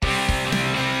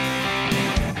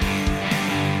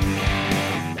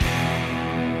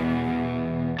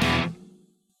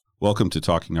Welcome to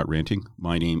Talking Not Ranting.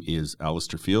 My name is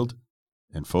Alistair Field.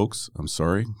 And folks, I'm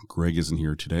sorry, Greg isn't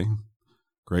here today.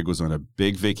 Greg was on a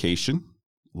big vacation,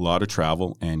 a lot of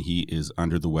travel, and he is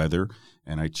under the weather.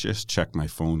 And I just checked my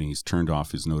phone and he's turned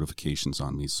off his notifications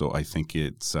on me. So I think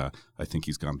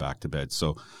he's gone back to bed.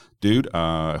 So dude,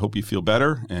 I hope you feel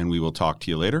better and we will talk to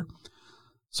you later.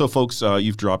 So folks,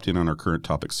 you've dropped in on our current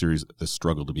topic series, The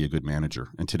Struggle to be a Good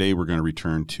Manager. And today we're going to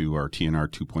return to our TNR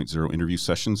 2.0 interview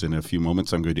sessions. In a few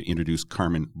moments, I'm going to introduce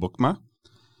Carmen Bookma.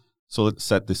 So let's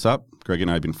set this up. Greg and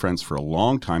I have been friends for a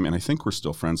long time, and I think we're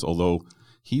still friends, although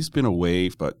he's been away.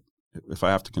 But if I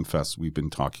have to confess, we've been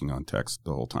talking on text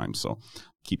the whole time, so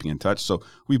keeping in touch. So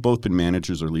we've both been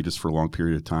managers or leaders for a long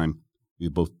period of time.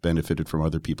 We've both benefited from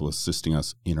other people assisting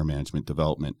us in our management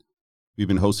development. We've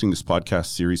been hosting this podcast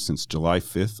series since July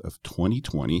 5th of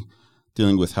 2020,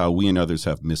 dealing with how we and others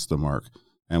have missed the mark.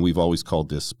 And we've always called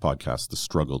this podcast The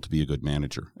Struggle to be a Good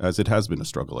Manager, as it has been a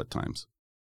struggle at times.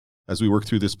 As we work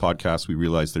through this podcast, we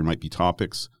realize there might be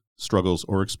topics, struggles,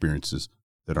 or experiences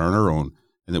that aren't our own,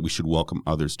 and that we should welcome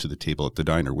others to the table at the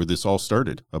diner, where this all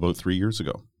started about 3 years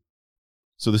ago.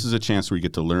 So this is a chance where we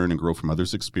get to learn and grow from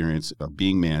others' experience of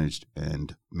being managed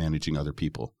and managing other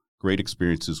people. Great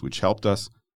experiences which helped us,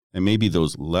 and maybe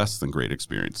those less than great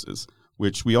experiences,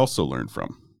 which we also learned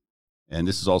from. And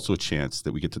this is also a chance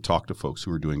that we get to talk to folks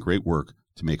who are doing great work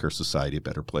to make our society a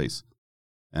better place.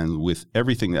 And with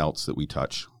everything else that we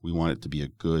touch, we want it to be a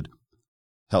good,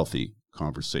 healthy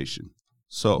conversation.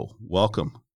 So,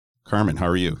 welcome. Carmen, how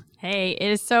are you? Hey, it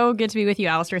is so good to be with you,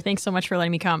 Alistair. Thanks so much for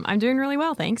letting me come. I'm doing really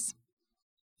well, thanks.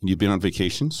 And you've been on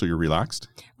vacation, so you're relaxed?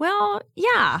 Well,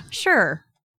 yeah, sure.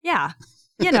 Yeah.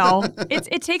 You know,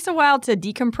 it takes a while to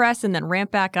decompress and then ramp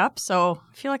back up. So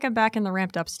I feel like I'm back in the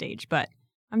ramped up stage, but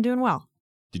I'm doing well.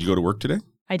 Did you go to work today?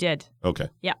 I did. Okay.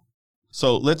 Yeah.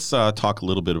 So let's talk a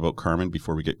little bit about Carmen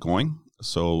before we get going.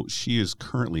 So she is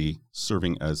currently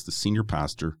serving as the senior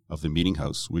pastor of the Meeting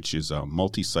House, which is a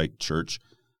multi-site church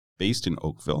based in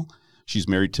Oakville. She's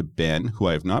married to Ben, who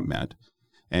I have not met,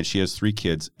 and she has 3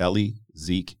 kids, Ellie,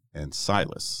 Zeke, and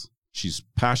Silas. She's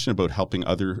passionate about helping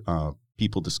other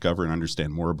people discover and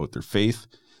understand more about their faith,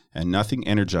 and nothing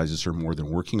energizes her more than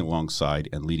working alongside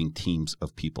and leading teams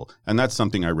of people. And that's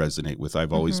something I resonate with.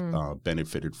 I've always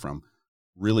benefited from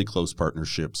really close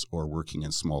partnerships or working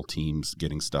in small teams,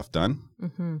 getting stuff done.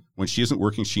 Mm-hmm. When she isn't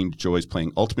working, she enjoys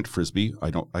playing ultimate frisbee.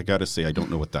 I got to say, I don't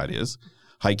know what that is.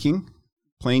 Hiking,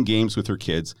 playing games with her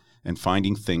kids, and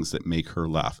finding things that make her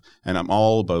laugh. And I'm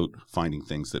all about finding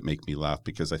things that make me laugh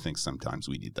because I think sometimes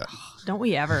we need that. Don't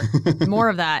we ever? More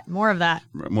of that. More of that.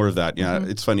 More of that. Yeah.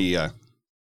 Mm-hmm. It's funny.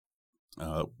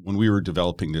 When we were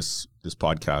developing this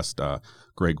podcast,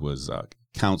 Greg was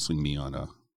counseling me on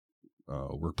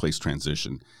a workplace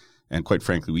transition. And quite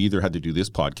frankly, we either had to do this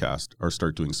podcast or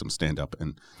start doing some stand-up.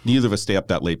 And neither of us stay up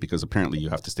that late because apparently you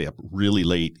have to stay up really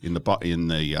late in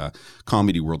the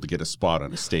comedy world to get a spot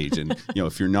on a stage. And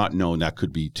if you're not known, that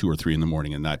could be 2 or 3 in the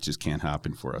morning, and that just can't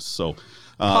happen for us. So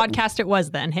podcast it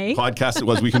was then, hey? Podcast it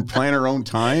was. We can plan our own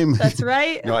time. That's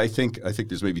right. I think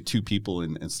there's maybe 2 people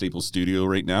in Staples Studio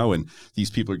right now, and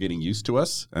these people are getting used to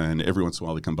us. And every once in a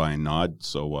while they come by and nod.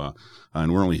 So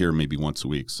and we're only here maybe once a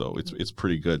week, so it's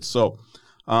pretty good. So.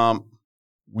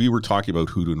 We were talking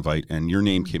about who to invite, and your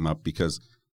name came up because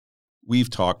we've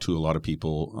talked to a lot of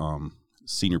people,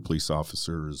 senior police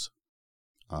officers,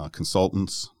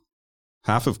 consultants,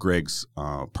 half of Greg's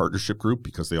partnership group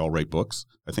because they all write books.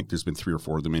 I think there's been 3 or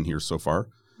 4 of them in here so far.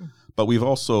 But we've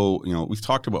also, we've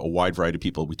talked about a wide variety of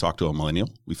people. We talked to a millennial.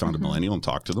 We found a millennial and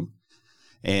talked to them.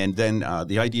 And then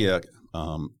the idea,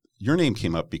 your name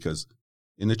came up because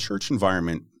in the church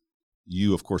environment,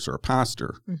 you, of course, are a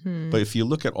pastor, but if you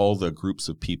look at all the groups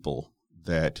of people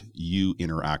that you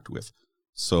interact with,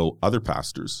 so other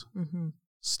pastors,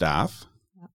 staff,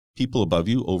 people above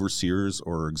you, overseers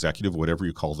or executive, whatever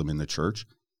you call them in the church,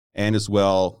 and as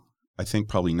well, I think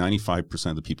probably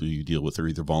 95% of the people you deal with are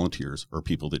either volunteers or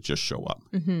people that just show up.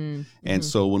 And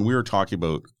so when we were talking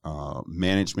about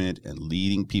management and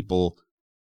leading people,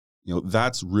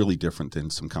 that's really different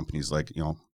than some companies like,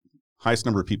 highest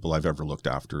number of people I've ever looked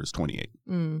after is 28.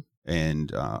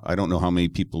 And I don't know how many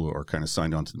people are kind of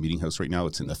signed on to the Meeting House right now.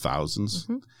 It's in the thousands.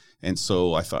 And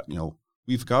so I thought,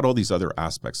 we've got all these other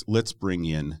aspects. Let's bring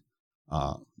in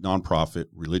nonprofit,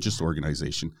 religious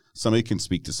organization. Somebody can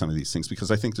speak to some of these things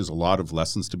because I think there's a lot of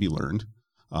lessons to be learned,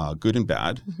 good and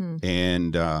bad.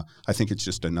 And I think it's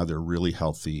just another really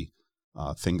healthy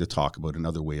thing to talk about,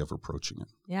 another way of approaching it.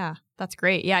 Yeah, that's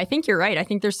great. Yeah, I think you're right. I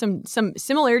think there's some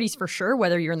similarities for sure,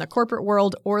 whether you're in the corporate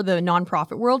world or the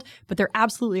nonprofit world, but there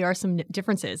absolutely are some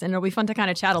differences. And it'll be fun to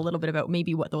kind of chat a little bit about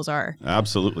maybe what those are.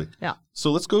 Absolutely. Yeah.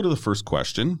 So let's go to the first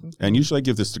question. And usually I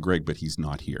give this to Greg, but he's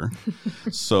not here.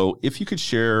 So if you could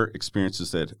share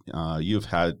experiences that you've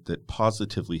had that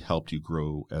positively helped you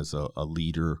grow as a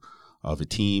leader of a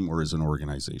team or as an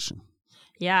organization.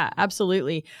 Yeah,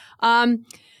 absolutely.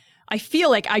 I feel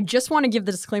like I just want to give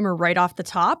the disclaimer right off the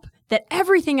top that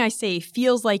everything I say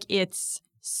feels like it's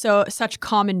such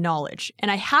common knowledge. And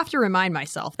I have to remind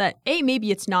myself that A,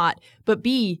 maybe it's not, but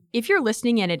B, if you're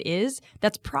listening and it is,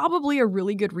 that's probably a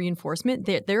really good reinforcement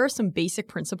that there are some basic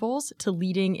principles to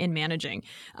leading and managing.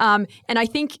 And I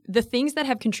think the things that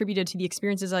have contributed to the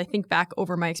experiences, I think back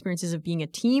over my experiences of being a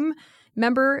team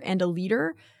member and a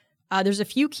leader, there's a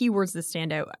few keywords that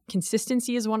stand out.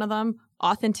 Consistency is one of them.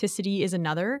 Authenticity is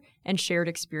another, and shared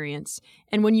experience.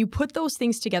 And when you put those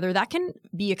things together, that can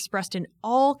be expressed in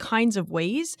all kinds of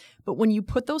ways. But when you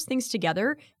put those things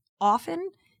together, often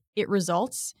it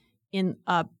results in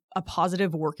a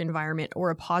positive work environment or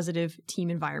a positive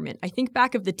team environment. I think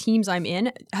back of the teams have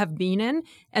been in,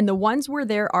 and the ones where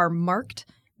there are marked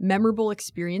memorable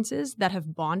experiences that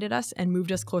have bonded us and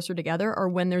moved us closer together are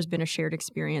when there's been a shared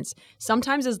experience.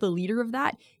 Sometimes as the leader of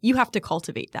that, you have to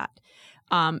cultivate that.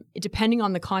 Depending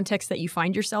on the context that you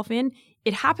find yourself in,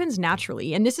 it happens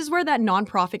naturally. And this is where that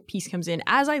nonprofit piece comes in.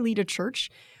 As I lead a church,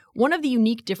 one of the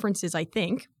unique differences, I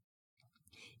think,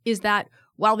 is that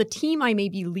while the team I may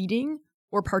be leading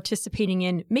or participating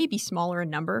in may be smaller in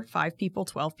number, 5 people,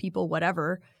 12 people,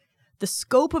 whatever, the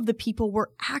scope of the people we're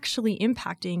actually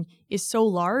impacting is so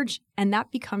large, and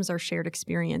that becomes our shared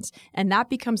experience. And that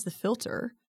becomes the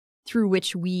filter through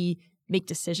which we make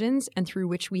decisions and through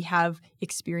which we have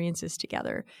experiences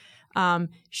together.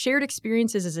 Shared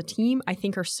experiences as a team, I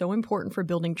think, are so important for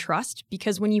building trust,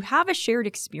 because when you have a shared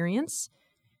experience,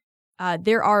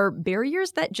 there are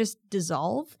barriers that just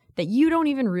dissolve that you don't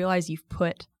even realize you've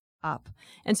put up.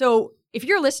 And so if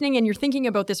you're listening and you're thinking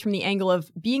about this from the angle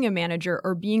of being a manager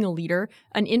or being a leader,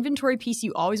 an inventory piece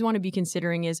you always want to be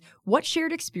considering is, what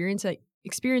shared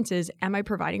experiences am I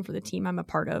providing for the team I'm a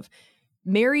part of?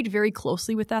 Married very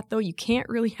closely with that, though, you can't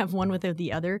really have one without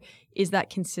the other, is that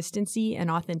consistency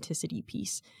and authenticity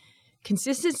piece.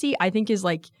 Consistency, I think, is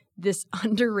like this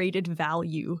underrated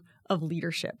value of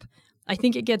leadership. I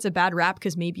think it gets a bad rap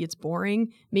because maybe it's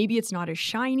boring, maybe it's not as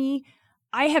shiny.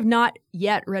 I have not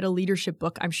yet read a leadership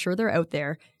book, I'm sure they're out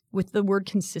there, with the word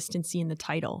consistency in the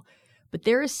title. But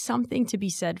there is something to be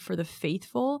said for the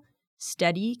faithful,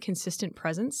 steady, consistent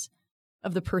presence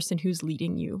of the person who's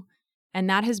leading you. And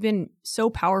that has been so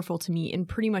powerful to me in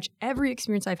pretty much every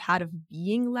experience I've had of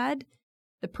being led.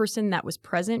 The person that was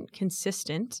present,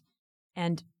 consistent,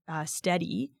 and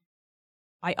steady,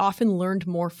 I often learned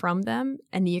more from them,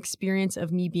 and the experience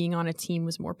of me being on a team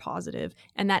was more positive.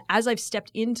 And that as I've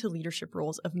stepped into leadership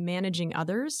roles of managing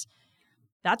others,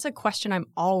 that's a question I'm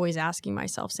always asking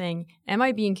myself, saying, am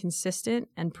I being consistent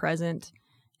and present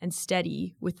and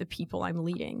steady with the people I'm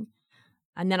leading?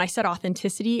 And then I said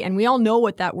authenticity, and we all know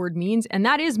what that word means. And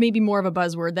that is maybe more of a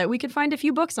buzzword that we could find a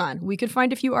few books on. We could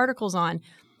find a few articles on.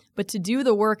 But to do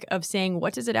the work of saying,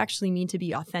 what does it actually mean to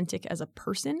be authentic as a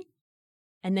person?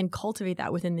 And then cultivate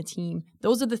that within the team.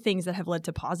 Those are the things that have led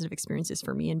to positive experiences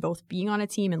for me in both being on a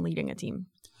team and leading a team.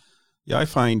 Yeah, I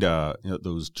find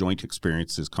those joint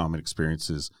experiences, common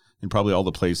experiences, in probably all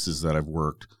the places that I've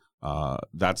worked,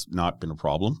 that's not been a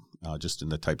problem, just in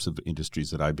the types of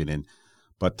industries that I've been in.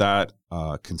 But that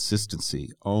consistency,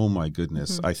 oh my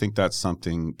goodness, I think that's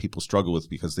something people struggle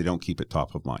with because they don't keep it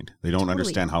top of mind. They don't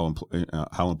understand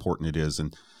how important it is.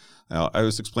 And I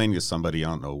was explaining to somebody, I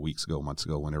don't know, weeks ago, months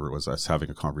ago, whenever it was, I was having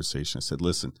a conversation. I said,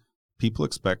 listen, people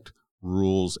expect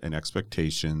rules and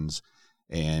expectations,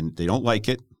 and they don't like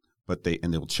it, but they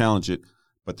will challenge it.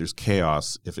 But there's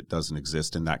chaos if it doesn't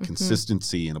exist. And that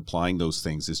consistency in applying those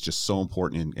things is just so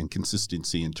important, and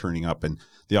consistency in turning up. And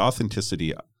the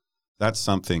authenticity, that's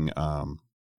something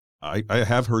I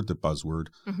have heard the buzzword,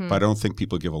 but I don't think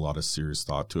people give a lot of serious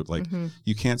thought to it. Like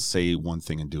you can't say one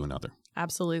thing and do another.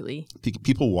 Absolutely.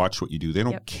 People watch what you do. They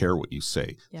don't care what you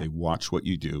say. They watch what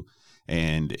you do.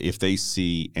 And if they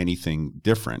see anything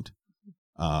different,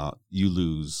 you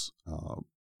lose,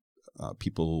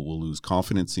 people will lose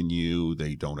confidence in you.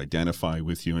 They don't identify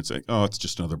with you and say, oh, it's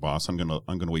just another boss. I'm going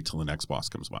to wait till the next boss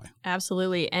comes by.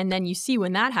 Absolutely. And then you see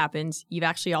when that happens, you've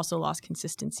actually also lost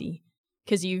consistency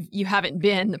because you haven't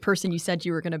been the person you said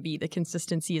you were going to be. The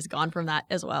consistency is gone from that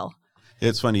as well.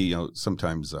 It's funny,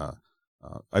 sometimes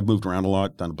I've moved around a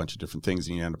lot, done a bunch of different things,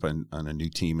 and you end up on a new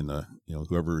team, and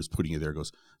whoever is putting you there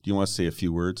goes, "Do you want to say a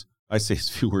few words?" I say as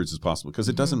few words as possible because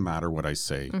it doesn't matter what I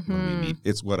say when we meet.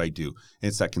 It's what I do. And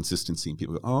it's that consistency. And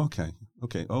people go, "Oh, okay.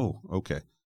 Okay.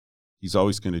 He's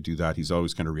always going to do that. He's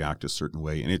always going to react a certain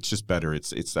way." And it's just better.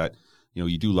 It's that,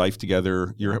 you do life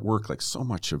together. You're at work like so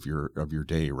much of your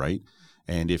day, right?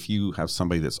 And if you have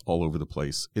somebody that's all over the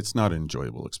place, it's not an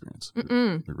enjoyable experience.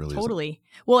 It really totally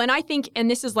isn't. Well, and I think, and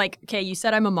this is like, okay, you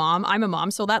said I'm a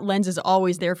mom, so that lens is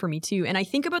always there for me too. And I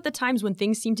think about the times when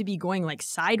things seem to be going like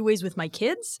sideways with my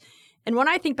kids. And when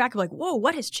I think back, I'm like, whoa,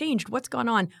 what has changed? What's gone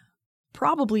on?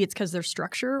 Probably it's because their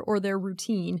structure or their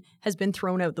routine has been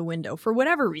thrown out the window for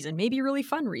whatever reason, maybe really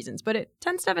fun reasons, but it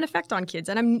tends to have an effect on kids.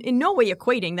 And I'm in no way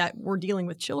equating that we're dealing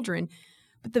with children,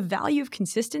 but the value of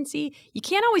consistency, you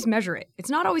can't always measure it. It's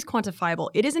not always quantifiable.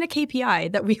 It isn't a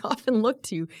KPI that we often look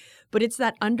to, but it's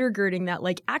that undergirding that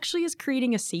like actually is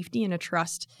creating a safety and a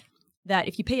trust that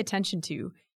if you pay attention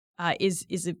to,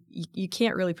 you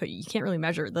can't really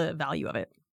measure the value of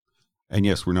it. And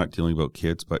yes, we're not dealing about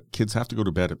kids, but kids have to go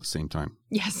to bed at the same time.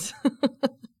 Yes.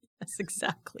 Yes,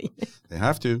 exactly. They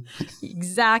have to.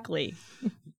 Exactly.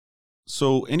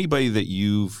 So anybody that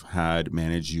you've had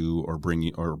manage you or bring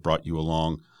you or brought you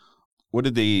along, what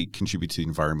did they contribute to the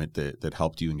environment that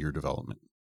helped you in your development?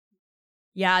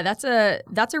 Yeah, that's a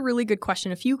really good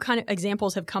question. A few kind of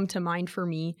examples have come to mind for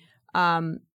me.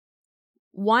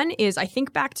 One is I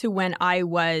think back to when I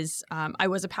was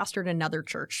a pastor at another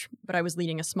church, but I was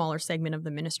leading a smaller segment of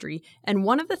the ministry. And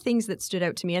one of the things that stood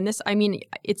out to me, and this, I mean,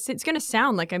 it's going to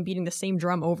sound like I'm beating the same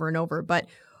drum over and over, but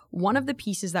one of the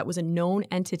pieces that was a known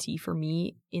entity for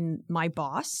me in my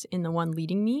boss, in the one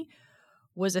leading me,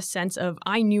 was a sense of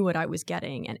I knew what I was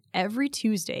getting. And every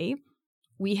Tuesday,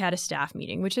 we had a staff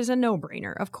meeting, which is a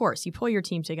no-brainer. Of course, you pull your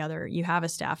team together, you have a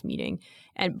staff meeting.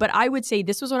 But I would say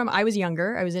this was when I was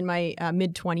younger. I was in my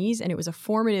mid-20s, and it was a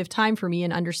formative time for me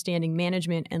in understanding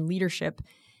management and leadership.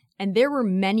 And there were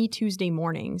many Tuesday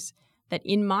mornings that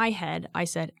in my head, I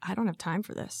said, I don't have time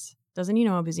for this. Doesn't he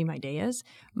know how busy my day is?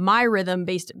 My rhythm,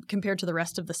 based compared to the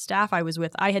rest of the staff I was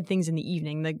with, I had things in the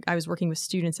evening. I was working with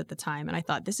students at the time, and I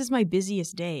thought, this is my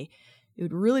busiest day. It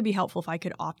would really be helpful if I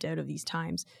could opt out of these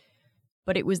times.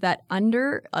 But it was that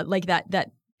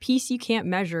that piece you can't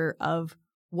measure of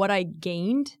what I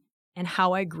gained and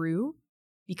how I grew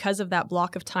because of that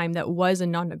block of time that was a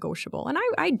non-negotiable. And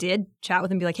I did chat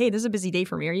with him and be like, hey, this is a busy day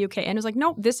for me. Are you okay? And it was like,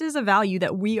 no, this is a value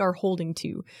that we are holding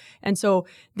to. And so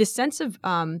this sense of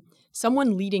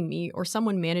someone leading me or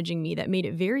someone managing me that made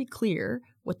it very clear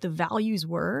what the values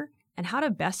were and how to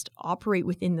best operate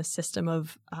within the system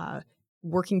of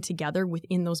working together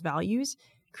within those values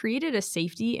created a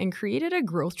safety and created a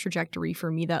growth trajectory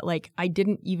for me that like I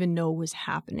didn't even know was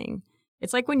happening.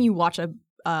 It's like when you watch a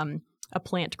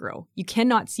plant grow. You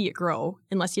cannot see it grow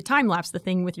unless you time lapse the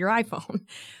thing with your iPhone,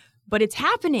 but it's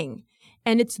happening.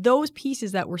 And it's those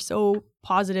pieces that were so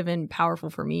positive and powerful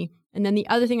for me. And then the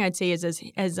other thing I'd say is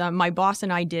as my boss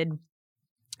and I did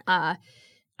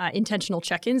intentional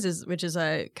check-ins, which is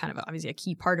a kind of obviously a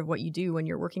key part of what you do when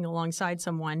you're working alongside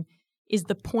someone, is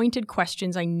the pointed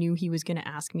questions I knew he was going to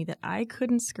ask me that I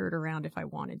couldn't skirt around if I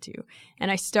wanted to.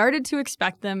 And I started to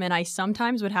expect them, and I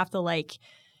sometimes would have to like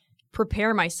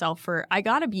prepare myself for, I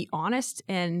got to be honest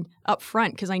and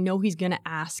upfront because I know he's going to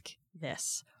ask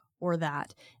this or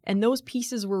that. And those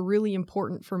pieces were really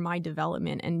important for my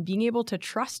development and being able to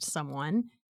trust someone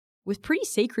with pretty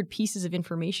sacred pieces of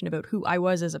information about who I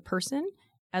was as a person,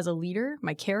 as a leader,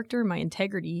 my character, my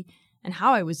integrity, and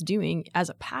how I was doing as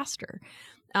a pastor.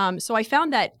 So I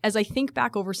found that as I think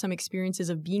back over some experiences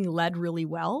of being led really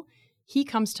well, he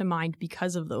comes to mind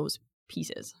because of those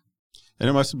pieces. And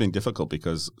it must have been difficult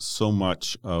because so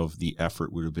much of the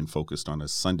effort would have been focused on a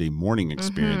Sunday morning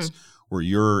experience where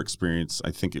your experience,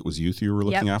 I think it was youth you were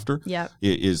looking after,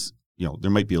 is, there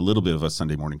might be a little bit of a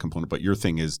Sunday morning component, but your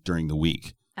thing is during the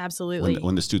week. Absolutely.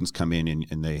 When the students come in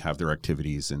and they have their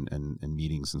activities and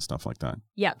meetings and stuff like that.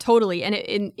 Yeah, totally. And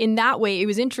in that way, it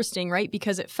was interesting, right?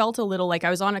 Because it felt a little like I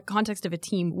was on a context of a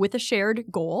team with a shared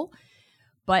goal,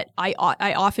 but I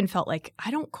often felt like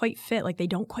I don't quite fit, like they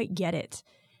don't quite get it.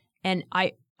 And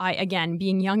I again,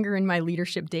 being younger in my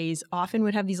leadership days, often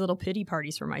would have these little pity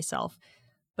parties for myself.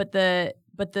 But the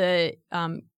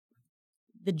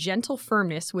gentle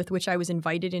firmness with which I was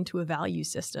invited into a value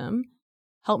system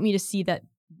helped me to see that,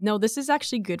 no, this is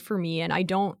actually good for me, and I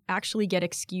don't actually get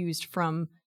excused from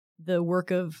the work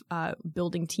of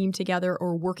building team together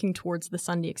or working towards the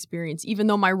Sunday experience, even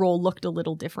though my role looked a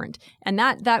little different. And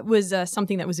that was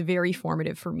something that was very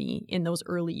formative for me in those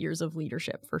early years of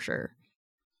leadership, for sure.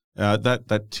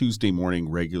 That Tuesday morning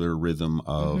regular rhythm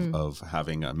Mhm. of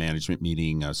having a management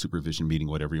meeting, a supervision meeting,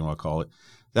 whatever you want to call it,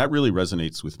 that really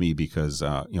resonates with me because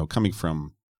coming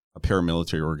from a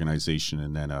paramilitary organization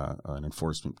and then an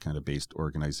enforcement kind of based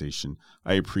organization,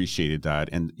 I appreciated that,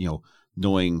 and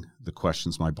knowing the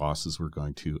questions my bosses were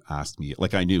going to ask me,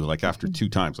 like I knew, like after two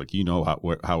times, like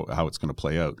how it's going to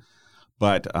play out.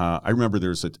 But I remember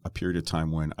there was a period of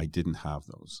time when I didn't have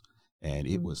those, and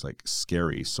it was like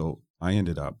scary. So I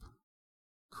ended up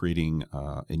creating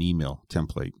an email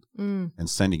template and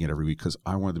sending it every week because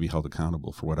I wanted to be held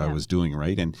accountable for what I was doing,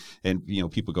 right? And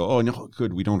people go, oh no,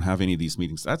 good, we don't have any of these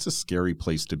meetings. That's a scary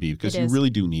place to be because you really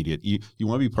do need it. You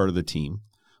want to be part of the team,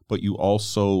 but you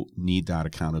also need that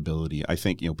accountability. I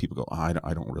think people go, oh,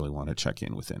 I don't really want to check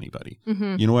in with anybody.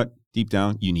 Mm-hmm. You know what? Deep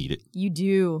down, you need it. You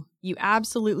do. You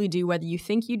absolutely do. Whether you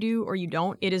think you do or you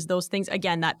don't, it is those things.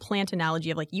 Again, that plant analogy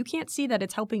of like you can't see that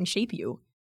it's helping shape you.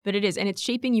 But it is, and it's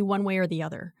shaping you one way or the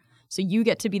other. So you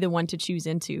get to be the one to choose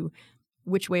into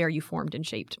which way are you formed and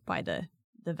shaped by the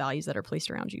values that are placed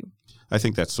around you. I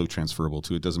think that's so transferable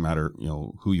too. It doesn't matter,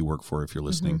 who you work for if you're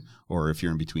listening or if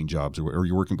you're in between jobs or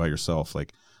you're working by yourself.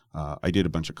 Like I did a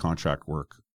bunch of contract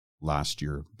work last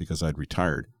year because I'd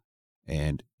retired.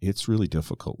 And it's really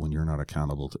difficult when you're not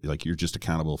accountable to, like you're just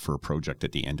accountable for a project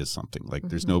at the end of something. Like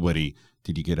there's nobody,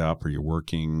 did you get up or you're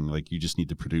working? Like you just need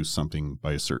to produce something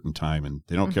by a certain time and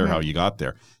they don't care how you got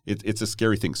there. It's a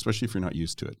scary thing, especially if you're not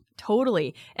used to it.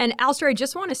 Totally. And Alistair, I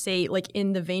just want to say, like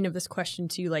in the vein of this question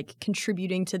too, like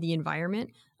contributing to the environment,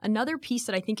 another piece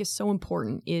that I think is so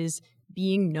important is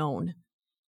being known.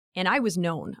 And I was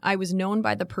known. I was known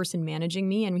by the person managing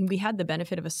me, and we had the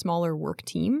benefit of a smaller work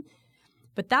team.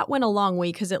 But that went a long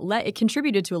way because it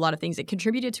contributed to a lot of things. It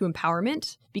contributed to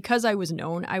empowerment. Because I was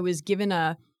known, I was given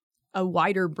a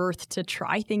wider berth to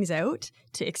try things out,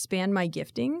 to expand my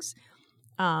giftings.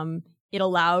 It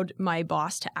allowed my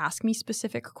boss to ask me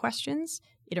specific questions.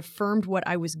 It affirmed what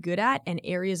I was good at and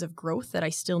areas of growth that I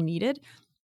still needed.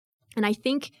 And I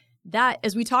think that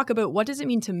as we talk about what does it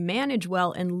mean to manage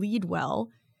well and lead well,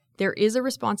 there is a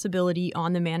responsibility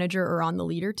on the manager or on the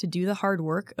leader to do the hard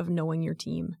work of knowing your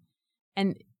team.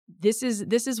 And this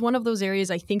is one of those areas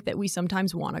I think that we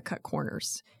sometimes want to cut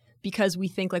corners because we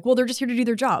think like, well, they're just here to do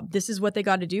their job. This is what they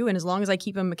got to do. And as long as I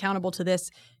keep them accountable to this,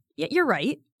 yeah, you're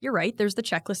right. You're right. There's the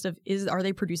checklist of are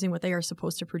they producing what they are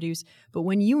supposed to produce? But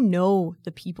when you know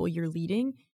the people you're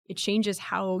leading, it changes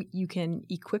how you can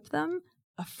equip them,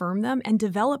 affirm them, and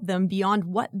develop them beyond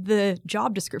what the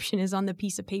job description is on the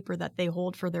piece of paper that they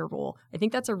hold for their role. I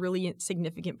think that's a really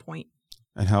significant point.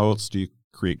 And how else do you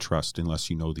create trust unless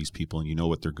you know these people and you know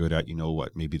what they're good at, you know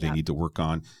what maybe they need to work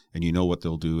on, and you know what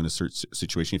they'll do in a certain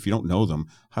situation? If you don't know them,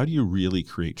 how do you really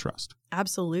create trust?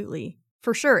 Absolutely.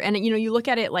 For sure. And you look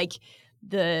at it like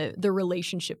the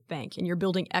relationship bank, and you're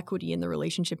building equity in the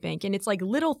relationship bank. And it's like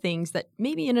little things that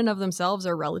maybe in and of themselves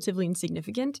are relatively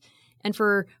insignificant. And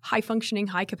for high functioning,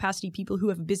 high capacity people who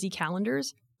have busy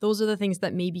calendars, those are the things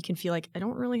that maybe can feel like, I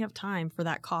don't really have time for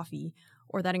that coffee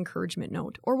or that encouragement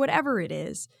note or whatever it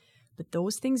is. But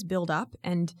those things build up,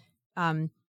 and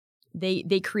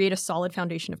they create a solid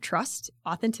foundation of trust,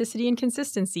 authenticity, and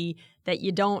consistency that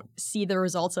you don't see the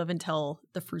results of until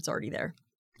the fruit's already there.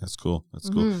 That's cool. That's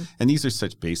cool. And these are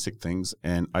such basic things.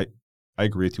 And I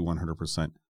agree with you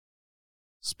 100%,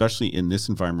 especially in this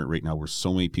environment right now where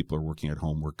so many people are working at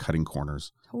home. We're cutting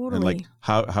corners. Totally. And like,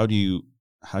 how do you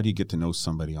get to know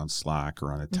somebody on Slack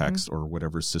or on a text or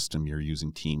whatever system you're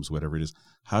using, Teams, whatever it is?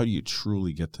 How do you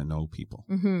truly get to know people?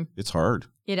 It's hard.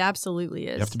 It absolutely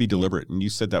is. You have to be deliberate. And you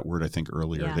said that word, I think,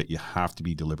 earlier, that you have to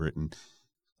be deliberate. And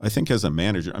I think as a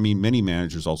manager, I mean, many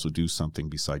managers also do something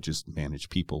besides just manage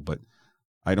people, but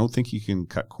I don't think you can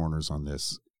cut corners on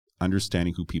this.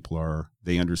 Understanding who people are,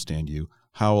 they understand you.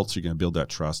 How else are you going to build that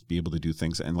trust, be able to do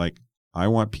things? And like, I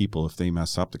want people, if they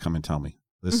mess up, to come and tell me,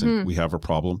 listen, we have a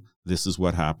problem. This is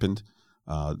what happened.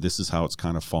 This is how it's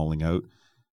kind of falling out.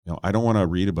 I don't want to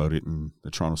read about it in the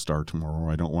Toronto Star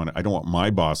tomorrow. I don't want my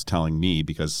boss telling me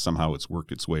because somehow it's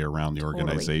worked its way around the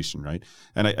organization, right?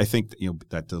 And I think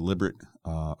that deliberate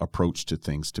approach to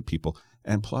things, to people,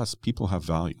 and plus people have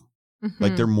value.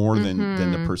 Like they're more than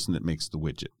the person that makes the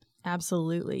widget.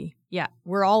 Absolutely. Yeah.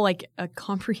 We're all like a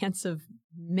comprehensive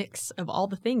mix of all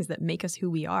the things that make us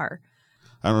who we are.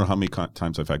 I don't know how many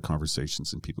times I've had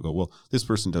conversations and people go, well, this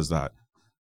person does that.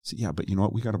 So, yeah, but you know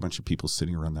what? We got a bunch of people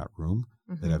sitting around that room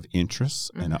that have interests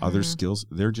and other skills.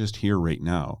 They're just here right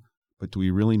now. But do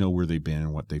we really know where they've been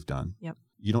and what they've done? Yep.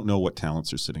 You don't know what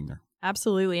talents are sitting there.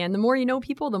 Absolutely. And the more you know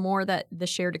people, the more that the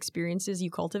shared experiences you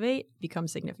cultivate become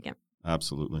significant.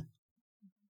 Absolutely.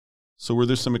 So were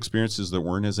there some experiences that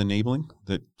weren't as enabling,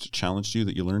 that challenged you,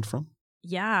 that you learned from?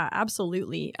 Yeah,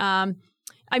 absolutely.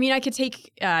 I mean, I could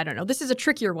take, I don't know, this is a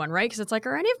trickier one, right? Because it's like,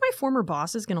 are any of my former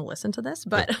bosses going to listen to this?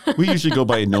 But we usually go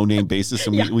by a no-name basis,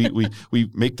 and Yeah. we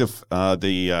make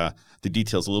the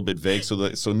details a little bit vague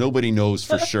so nobody knows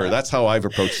for sure. That's how I've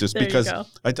approached this There you because go.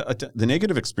 the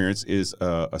negative experience is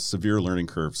a severe learning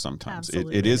curve sometimes.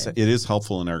 Absolutely. It is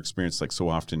helpful in our experience. Like so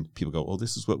often people go, oh,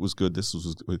 this is what was good. This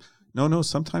was good. No,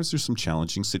 sometimes there's some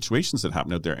challenging situations that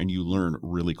happen out there and you learn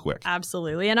really quick.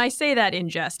 Absolutely. And I say that in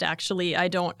jest, actually. I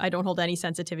don't hold any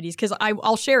sensitivities because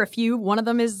I'll share a few. One of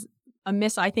them is a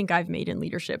miss I think I've made in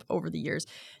leadership over the years.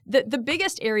 The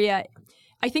biggest area,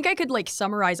 I think I could like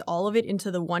summarize all of it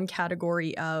into the one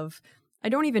category of, I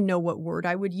don't even know what word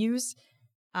I would use.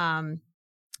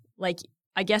 Like,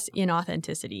 I guess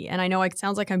inauthenticity. And I know it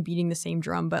sounds like I'm beating the same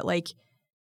drum, but like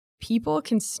people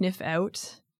can sniff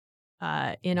out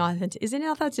inauthentic. Is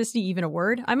inauthenticity even a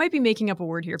word? I might be making up a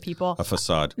word here, people. A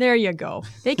facade. There you go.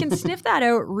 They can sniff that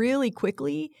out really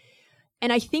quickly.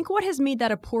 And I think what has made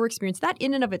that a poor experience, that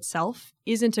in and of itself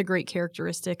isn't a great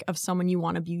characteristic of someone you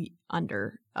want to be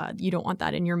under. You don't want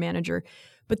that in your manager.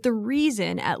 But the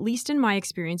reason, at least in my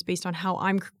experience, based on how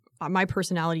my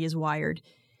personality is wired,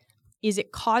 is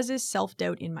it causes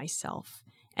self-doubt in myself.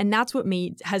 And that's what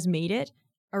has made it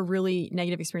a really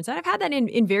negative experience. And I've had that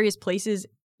in various places,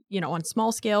 on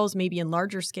small scales, maybe in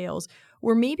larger scales,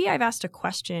 where maybe I've asked a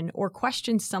question or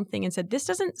questioned something and said, this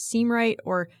doesn't seem right,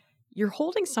 or you're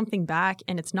holding something back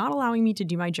and it's not allowing me to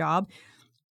do my job,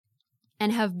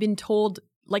 and have been told,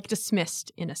 like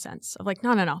dismissed in a sense of like,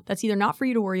 no, that's either not for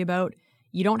you to worry about.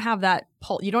 You don't have that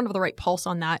you don't have the right pulse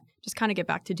on that. Just kind of get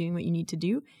back to doing what you need to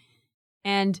do.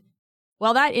 And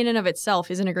while that in and of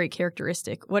itself isn't a great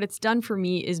characteristic, what it's done for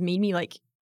me is made me like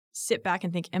sit back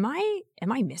and think, am I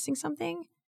missing something?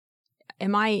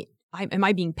 Am I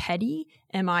being petty?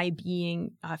 Am I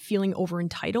being feeling over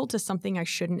entitled to something I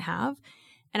shouldn't have?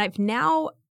 And I've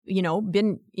now,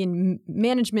 been in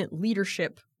management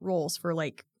leadership roles for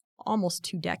like almost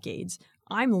 2 decades.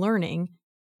 I'm learning,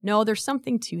 no, there's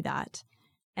something to that.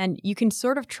 And you can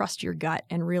sort of trust your gut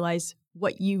and realize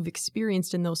what you've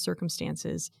experienced in those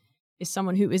circumstances is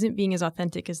someone who isn't being as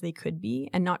authentic as they could be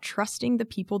and not trusting the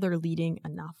people they're leading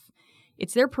enough.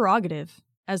 It's their prerogative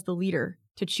as the leader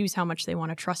to choose how much they want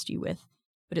to trust you with.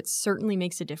 But it certainly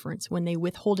makes a difference when they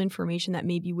withhold information that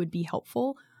maybe would be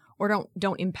helpful or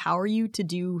don't empower you to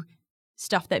do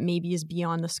stuff that maybe is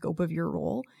beyond the scope of your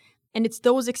role. And it's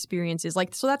those experiences,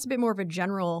 so that's a bit more of a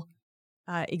general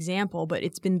example, but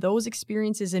it's been those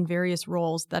experiences in various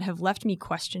roles that have left me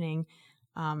questioning,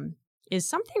 is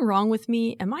something wrong with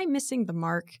me? Am I missing the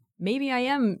mark? Maybe I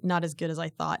am not as good as I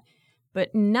thought.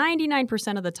 But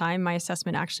 99% of the time, my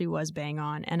assessment actually was bang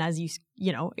on. And as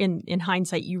in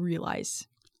hindsight, you realize.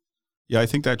 Yeah, I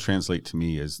think that translates to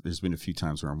me as there's been a few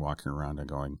times where I'm walking around and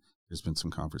going, there's been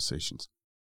some conversations.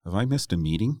 Have I missed a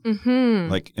meeting? Mm-hmm.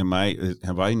 Like,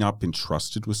 have I not been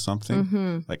trusted with something?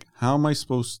 Mm-hmm. Like, how am I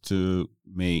supposed to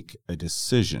make a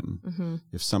decision Mm-hmm.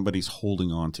 if somebody's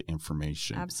holding on to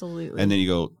information? Absolutely. And then you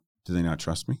go, do they not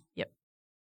trust me? Yep.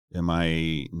 Am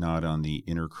I not on the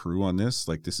inner crew on this?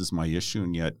 Like, this is my issue,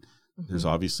 and yet there's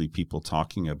obviously people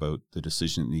talking about the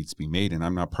decision that needs to be made, and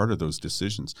I'm not part of those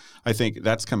decisions. I think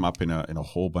that's come up in a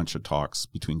whole bunch of talks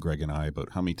between Greg and I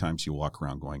about how many times you walk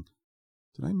around going,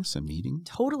 did I miss a meeting?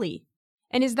 Totally.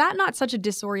 And is that not such a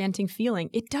disorienting feeling?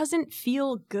 It doesn't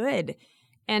feel good.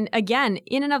 And again,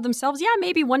 in and of themselves, yeah,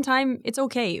 maybe one time it's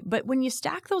okay. But when you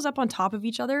stack those up on top of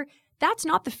each other, that's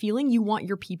not the feeling you want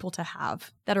your people to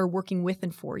have that are working with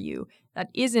and for you. That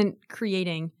isn't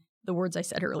creating the words I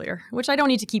said earlier, which I don't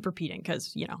need to keep repeating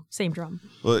because, same drum.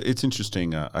 Well, it's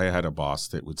interesting. I had a boss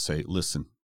that would say, listen,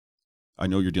 I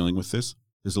know you're dealing with this.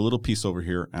 There's a little piece over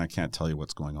here, and I can't tell you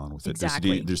what's going on with it.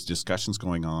 Exactly. There's discussions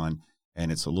going on,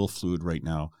 and it's a little fluid right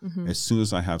now. Mm-hmm. As soon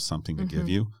as I have something to give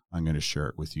you, I'm going to share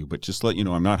it with you. But just let you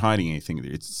know, I'm not hiding anything.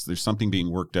 There's something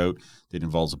being worked out that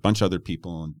involves a bunch of other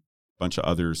people and a bunch of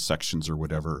other sections or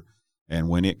whatever. And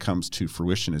when it comes to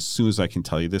fruition, as soon as I can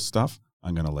tell you this stuff,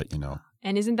 I'm going to let you know.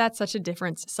 And isn't that such a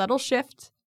difference? Subtle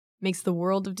shift makes the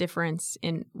world of difference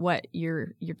in what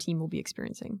your team will be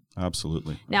experiencing.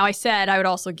 Absolutely. Now, I said I would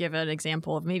also give an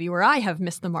example of maybe where I have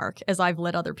missed the mark as I've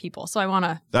led other people. So I want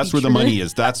to... That's where the money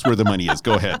is. That's where the money is.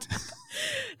 Go ahead.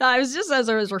 I was just, as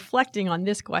I was reflecting on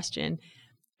this question,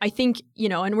 I think,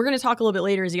 and we're going to talk a little bit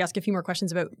later as you ask a few more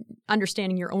questions about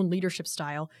understanding your own leadership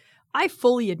style. I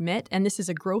fully admit, and this is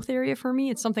a growth area for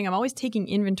me, it's something I'm always taking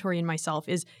inventory in myself,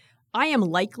 is I am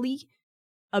likely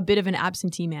a bit of an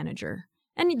absentee manager.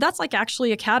 And that's like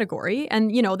actually a category.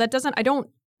 And, I don't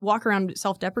walk around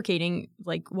self-deprecating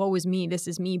like, woe is me, this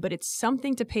is me, but it's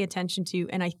something to pay attention to.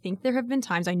 And I think there have been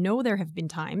times, I know there have been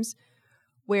times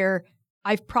where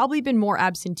I've probably been more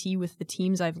absentee with the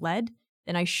teams I've led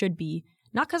than I should be.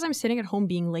 Not because I'm sitting at home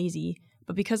being lazy,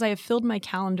 but because I have filled my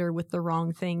calendar with the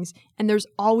wrong things. And there's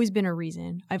always been a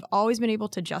reason. I've always been able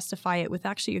to justify it with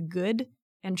actually a good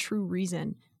and true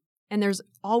reason. And there's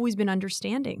always been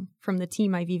understanding from the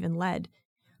team I've even led.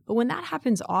 But when that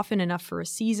happens often enough for a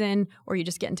season, or you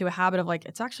just get into a habit of like,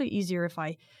 it's actually easier if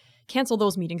I cancel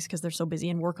those meetings because they're so busy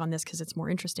and work on this because it's more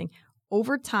interesting.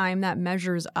 Over time, that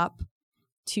measures up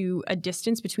to a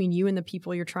distance between you and the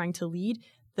people you're trying to lead.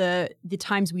 The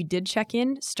times we did check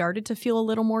in started to feel a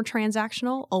little more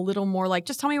transactional, a little more like,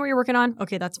 just tell me what you're working on.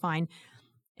 Okay, that's fine.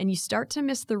 And you start to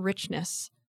miss the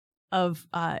richness of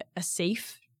a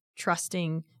safe,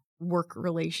 trusting work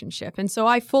relationship. And so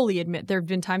I fully admit there have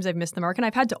been times I've missed the mark, and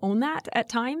I've had to own that at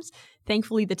times.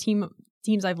 Thankfully, the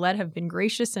teams I've led have been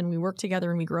gracious and we work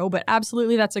together and we grow. But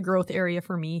absolutely, that's a growth area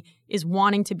for me, is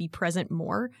wanting to be present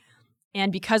more.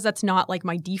 And because that's not like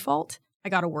my default, I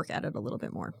got to work at it a little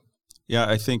bit more. Yeah,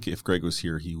 I think if Greg was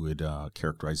here, he would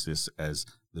characterize this as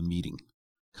the meeting,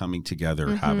 coming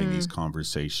together, having these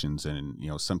conversations. And,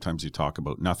 sometimes you talk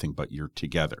about nothing, but you're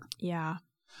together. Yeah.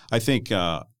 I think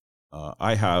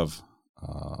I have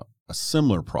a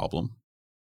similar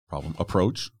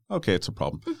approach. Okay, it's a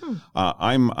problem.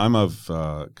 I'm of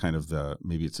kind of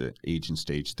maybe it's an age and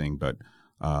stage thing, but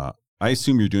I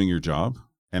assume you're doing your job,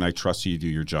 and I trust you to do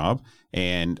your job.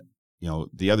 And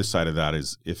the other side of that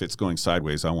is, if it's going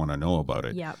sideways, I want to know about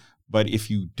it. Yep. But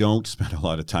if you don't spend a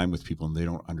lot of time with people and they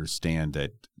don't understand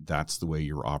that that's the way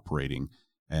you're operating,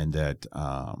 and that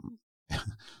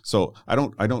so I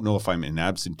don't know if I'm an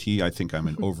absentee. I think I'm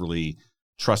an overly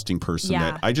trusting person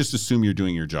that I just assume you're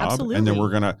doing your job. Absolutely. And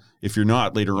then if you're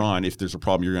not later on, if there's a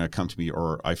problem, you're going to come to me,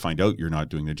 or I find out you're not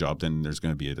doing the job, then there's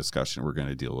going to be a discussion. We're going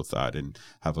to deal with that and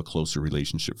have a closer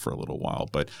relationship for a little while.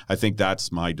 But I think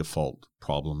that's my default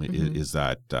problem is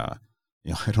that,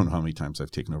 I don't know how many times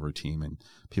I've taken over a team and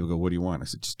people go, what do you want? I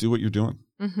said, just do what you're doing.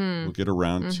 We'll get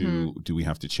around to, do we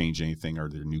have to change anything? Are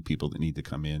there new people that need to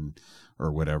come in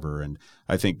or whatever? And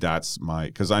I think that's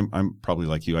because I'm probably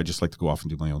like you. I just like to go off and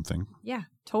do my own thing. Yeah,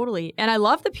 totally. And I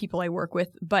love the people I work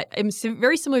with, but I'm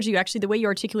very similar to you. Actually, the way you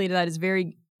articulated that is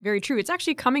very, very true. It's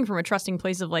actually coming from a trusting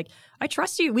place of like, I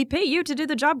trust you. We pay you to do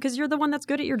the job because you're the one that's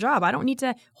good at your job. I don't need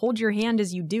to hold your hand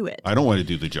as you do it. I don't want to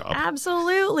do the job.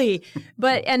 Absolutely.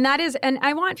 And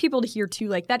I want people to hear too,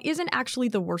 like, that isn't actually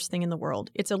the worst thing in the world.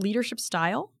 It's a leadership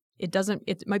style. It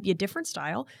might be a different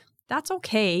style. That's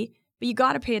okay. But you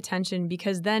got to pay attention,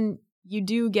 because then you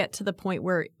do get to the point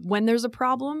where when there's a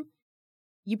problem,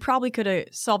 you probably could have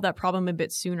solved that problem a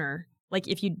bit sooner. Like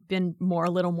if you'd been a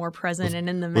little more present and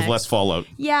in the mix. With less fallout.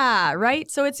 Yeah, right?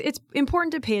 So it's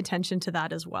important to pay attention to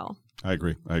that as well. I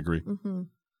agree.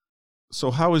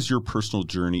 So how has your personal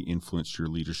journey influenced your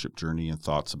leadership journey and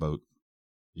thoughts about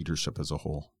leadership as a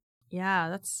whole? Yeah,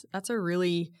 that's a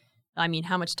really,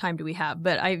 how much time do we have?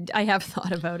 But I have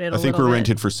thought about it I think we're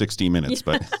rented for 60 minutes,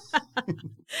 but.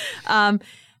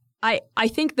 I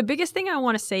think the biggest thing I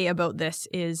want to say about this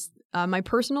is my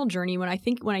personal journey. When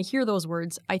I hear those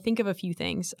words, I think of a few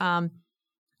things.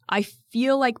 I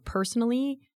feel like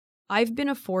personally, I've been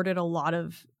afforded a lot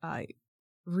of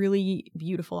really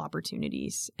beautiful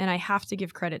opportunities, and I have to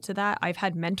give credit to that. I've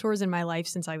had mentors in my life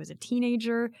since I was a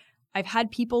teenager. I've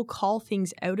had people call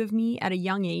things out of me at a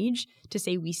young age to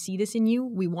say, we see this in you.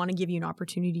 We want to give you an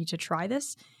opportunity to try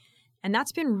this. And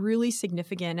that's been really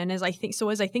significant. And as I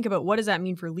think about what does that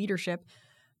mean for leadership,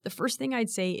 the first thing I'd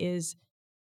say is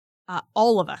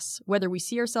all of us, whether we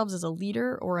see ourselves as a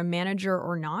leader or a manager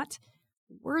or not,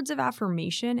 words of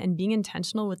affirmation and being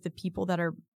intentional with the people that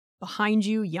are behind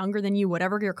you, younger than you,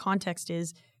 whatever your context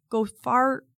is, go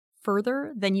far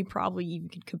further than you probably even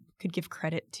could give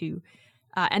credit to.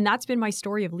 And that's been my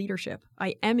story of leadership.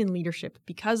 I am in leadership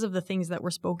because of the things that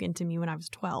were spoken to me when I was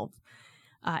 12.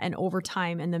 And over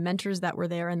time, and the mentors that were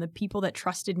there, and the people that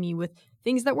trusted me with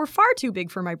things that were far too big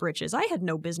for my britches. I had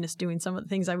no business doing some of the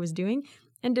things I was doing.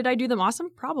 And did I do them awesome?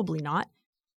 Probably not.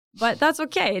 But that's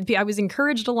okay. I was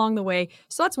encouraged along the way.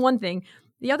 So that's one thing.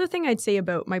 The other thing I'd say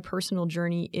about my personal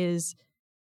journey is,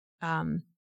 and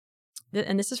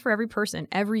this is for every person,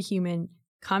 every human,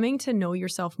 coming to know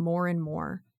yourself more and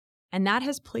more. And that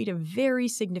has played a very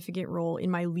significant role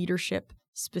in my leadership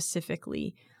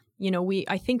specifically.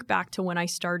 I think back to when I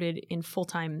started in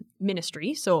full-time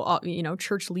ministry. So,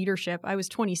 church leadership, I was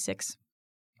 26.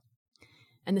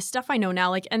 And the stuff I know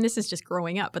now, and this is just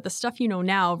growing up, but the stuff you know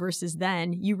now versus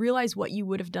then, you realize what you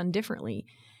would have done differently.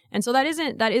 And so that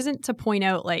isn't to point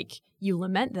out you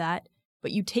lament that,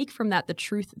 but you take from that the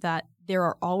truth that there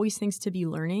are always things to be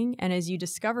learning. And as you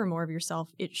discover more of yourself,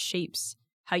 it shapes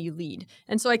how you lead.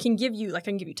 And so I can give you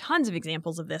tons of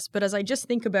examples of this, but as I just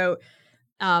think about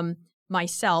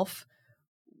myself,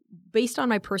 based on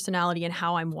my personality and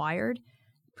how I'm wired,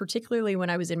 particularly when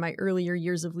I was in my earlier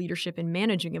years of leadership and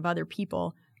managing of other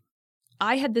people,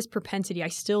 I had this propensity, I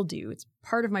still do, it's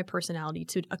part of my personality,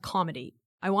 to accommodate.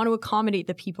 I want to accommodate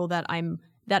the people that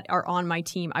are on my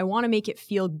team. I want to make it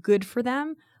feel good for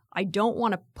them. I don't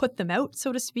want to put them out,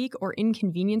 so to speak, or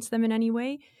inconvenience them in any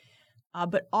way.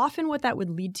 But often what that would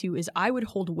lead to is I would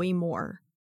hold way more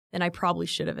than I probably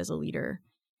should have as a leader.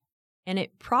 And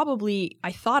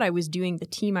I thought I was doing the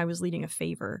team I was leading a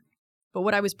favor. But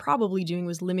what I was probably doing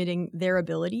was limiting their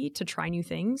ability to try new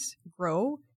things,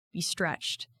 grow, be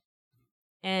stretched.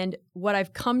 And what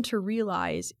I've come to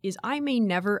realize is I may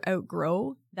never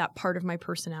outgrow that part of my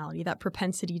personality, that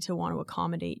propensity to want to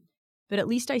accommodate. But at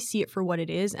least I see it for what it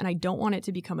is, and I don't want it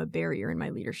to become a barrier in my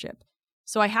leadership.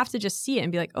 So I have to just see it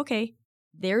and be like, okay,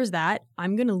 there's that.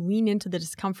 I'm going to lean into the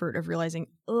discomfort of realizing,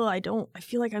 I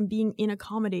feel like I'm being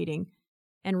inaccommodating,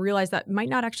 and realize that might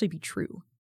not actually be true.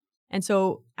 And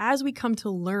so as we come to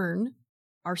learn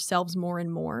ourselves more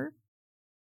and more,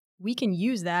 we can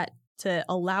use that to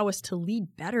allow us to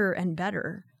lead better and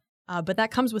better. But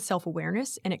that comes with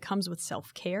self-awareness, and it comes with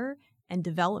self-care and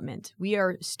development. We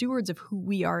are stewards of who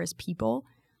we are as people.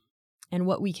 And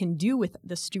what we can do with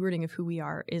the stewarding of who we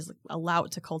are is allow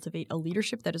it to cultivate a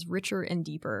leadership that is richer and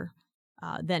deeper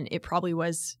than it probably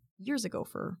was years ago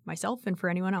for myself and for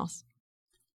anyone else.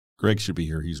 Greg should be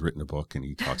here. He's written a book and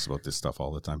he talks about this stuff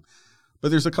all the time.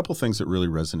 But there's a couple things that really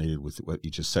resonated with what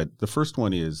you just said. The first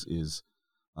one is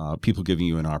people giving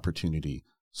you an opportunity.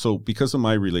 So because of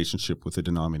my relationship with the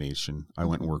denomination, I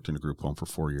went and worked in a group home for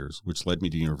 4 years, which led me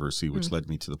to university, which led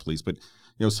me to the police. But,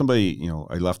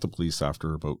 I left the police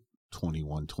after about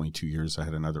 21, 22 years. I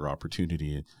had another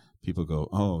opportunity. And people go,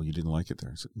 "Oh, you didn't like it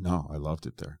there?" I said, "No, I loved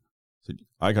it there." I said,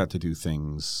 I got to do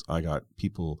things.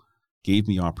 People gave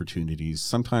me opportunities,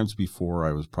 sometimes before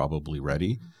I was probably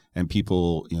ready. And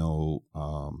people,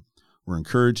 were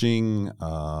encouraging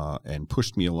and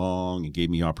pushed me along and gave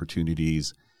me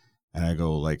opportunities. And I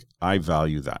go, I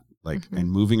value that,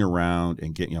 and moving around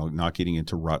and not getting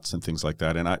into ruts and things like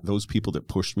that. And those people that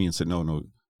pushed me and said, no,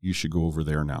 you should go over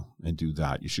there now and do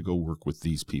that. You should go work with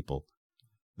these people.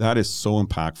 That is so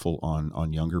impactful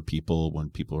on younger people when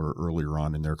people are earlier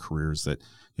on in their careers that,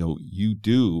 you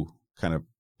do kind of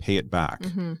pay it back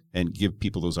and give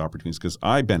people those opportunities, because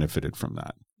I benefited from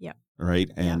that. Yeah. Right.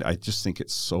 And I just think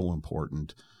it's so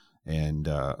important. And,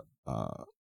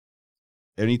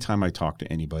 anytime I talk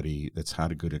to anybody that's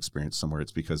had a good experience somewhere,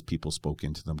 it's because people spoke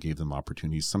into them, gave them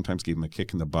opportunities, sometimes gave them a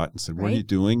kick in the butt and said, "What are you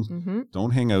doing?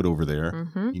 Don't hang out over there.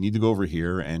 You need to go over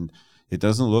here." And it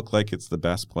doesn't look like it's the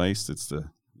best place. It's the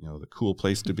cool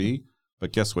place to be.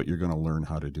 But guess what? You're going to learn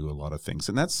how to do a lot of things.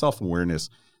 And that's self-awareness.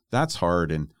 That's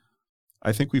hard. And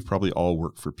I think we've probably all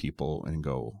worked for people and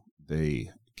go,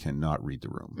 they cannot read the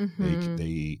room.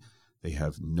 They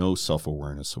have no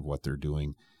self-awareness of what they're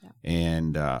doing. Yeah.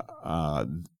 And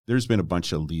there's been a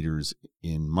bunch of leaders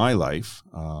in my life,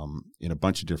 in a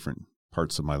bunch of different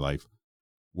parts of my life,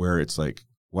 where it's like,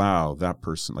 wow, that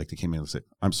person, they came in and said,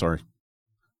 "I'm sorry,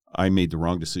 I made the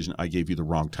wrong decision. I gave you the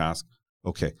wrong task.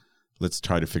 Okay, let's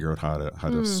try to figure out how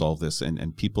to solve this."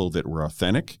 And people that were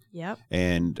authentic,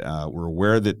 and were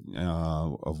aware that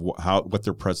of what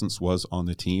their presence was on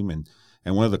the team. And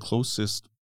one of the closest,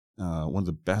 one of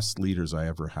the best leaders I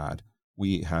ever had,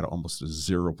 we had almost a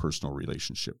zero personal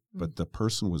relationship, but the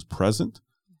person was present.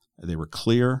 They were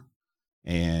clear,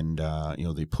 and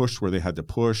they pushed where they had to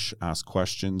push, asked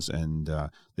questions, and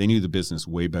they knew the business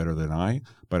way better than I.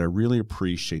 But I really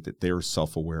appreciate that they were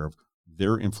self-aware of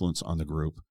their influence on the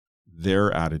group,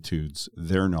 their attitudes,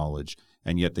 their knowledge,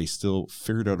 and yet they still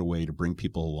figured out a way to bring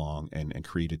people along and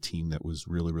create a team that was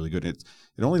really, really good. It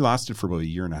only lasted for about a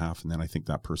year and a half, and then I think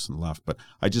that person left. But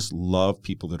I just love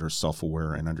people that are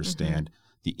self-aware and understand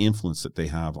the influence that they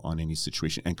have on any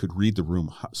situation and could read the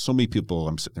room. So many people,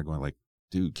 I'm sitting there going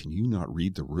 "Dude, can you not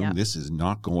read the room? Yep. This is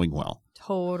not going well."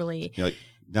 Totally.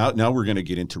 Now we're going to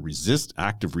get into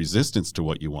active resistance to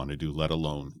what you want to do, let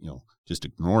alone, just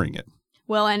ignoring it.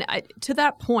 Well, and to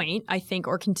that point, I think,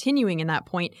 or continuing in that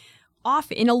point,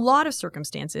 often in a lot of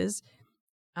circumstances,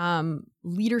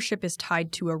 leadership is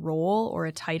tied to a role or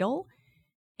a title.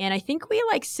 And I think we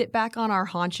sit back on our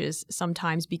haunches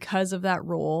sometimes because of that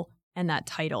role and that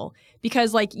title.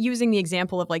 Because using the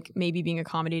example of maybe being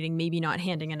accommodating, maybe not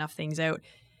handing enough things out,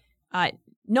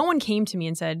 no one came to me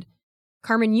and said,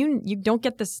 "Carmen, you don't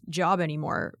get this job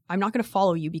anymore. I'm not going to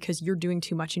follow you because you're doing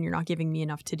too much and you're not giving me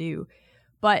enough to do."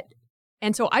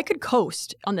 And so I could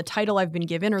coast on the title I've been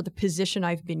given or the position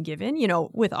I've been given,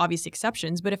 with obvious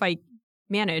exceptions. But if I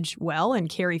manage well and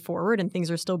carry forward and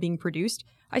things are still being produced,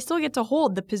 I still get to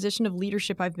hold the position of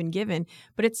leadership I've been given.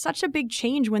 But it's such a big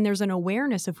change when there's an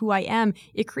awareness of who I am.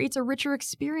 It creates a richer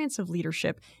experience of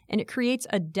leadership, and it creates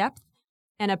a depth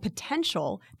and a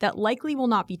potential that likely will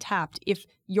not be tapped if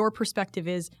your perspective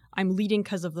is, I'm leading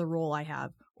because of the role I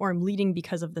have, or I'm leading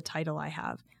because of the title I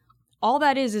have. All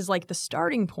that is like the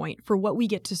starting point for what we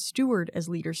get to steward as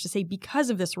leaders, to say, because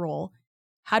of this role,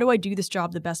 how do I do this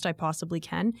job the best I possibly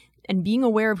can? And being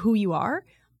aware of who you are,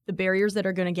 the barriers that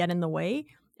are going to get in the way,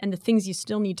 and the things you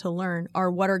still need to learn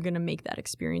are what are going to make that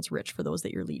experience rich for those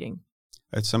that you're leading.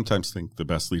 I sometimes think the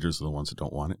best leaders are the ones that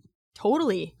don't want it.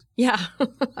 Totally. Yeah,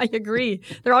 I agree.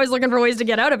 They're always looking for ways to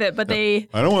get out of it, but I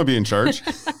don't want to be in charge.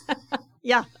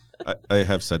 Yeah. I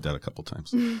have said that a couple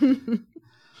times.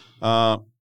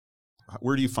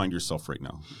 Where do you find yourself right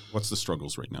now? What's the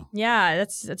struggles right now? Yeah,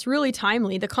 that's really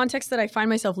timely. The context that I find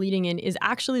myself leading in is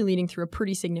actually leading through a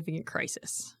pretty significant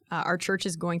crisis. Our church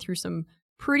is going through some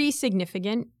pretty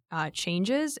significant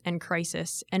changes and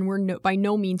crisis, and we're by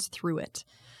no means through it.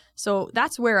 So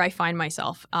that's where I find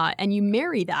myself. And you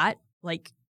marry that,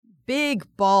 like, big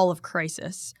ball of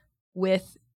crisis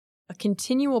with a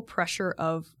continual pressure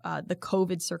of the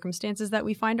COVID circumstances that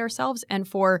we find ourselves. And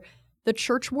for the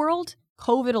church world,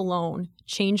 COVID alone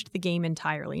changed the game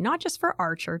entirely, not just for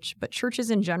our church, but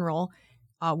churches in general.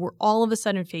 We're all of a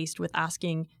sudden faced with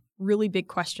asking really big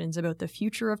questions about the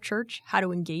future of church, how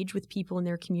to engage with people in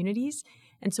their communities.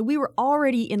 And so we were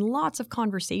already in lots of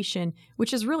conversation,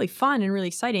 which is really fun and really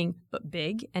exciting, but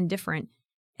big and different.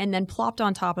 And then plopped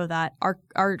on top of that,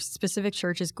 our specific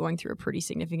church is going through a pretty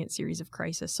significant series of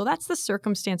crisis. So that's the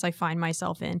circumstance I find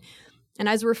myself in. And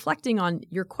as reflecting on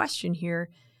your question here,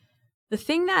 the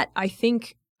thing that I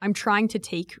think I'm trying to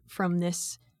take from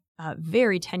this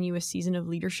very tenuous season of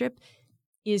leadership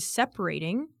is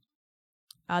separating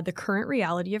the current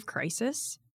reality of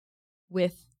crisis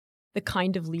with the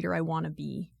kind of leader I want to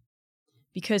be.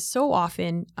 Because so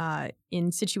often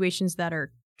in situations that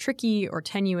are tricky or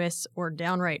tenuous or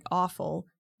downright awful,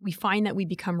 we find that we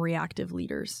become reactive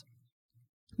leaders.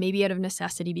 Maybe out of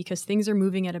necessity, because things are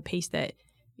moving at a pace that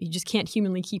you just can't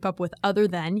humanly keep up with, other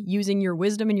than using your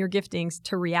wisdom and your giftings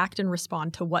to react and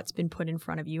respond to what's been put in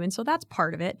front of you. And so that's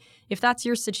part of it. If that's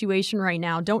your situation right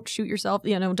now, don't shoot yourself,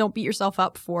 don't beat yourself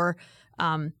up for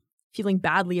feeling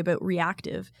badly about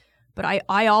reactive. But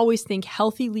I always think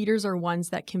healthy leaders are ones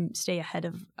that can stay ahead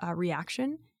of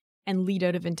reaction and lead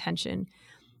out of intention.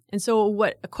 And so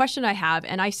a question I have,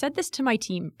 and I said this to my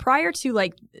team prior to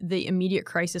like the immediate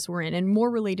crisis we're in and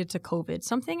more related to COVID,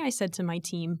 something I said to my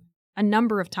team a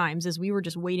number of times as we were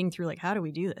just wading through, like, how do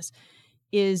we do this,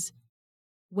 is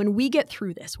when we get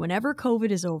through this, whenever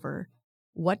COVID is over,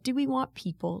 what do we want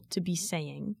people to be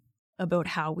saying about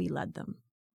how we led them?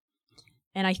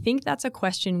 And I think that's a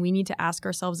question we need to ask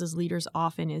ourselves as leaders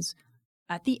often is,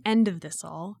 at the end of this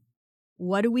all,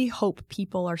 what do we hope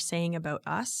people are saying about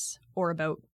us or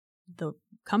about the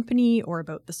company or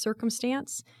about the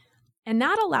circumstance? And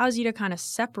that allows you to kind of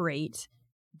separate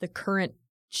the current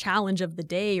challenge of the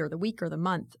day or the week or the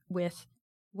month with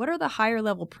what are the higher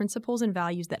level principles and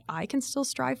values that I can still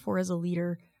strive for as a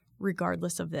leader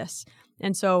regardless of this.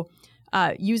 And so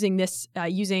using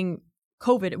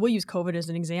COVID, we'll use COVID as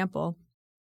an example.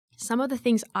 Some of the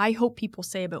things I hope people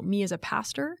say about me as a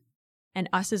pastor and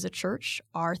us as a church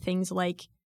are things like,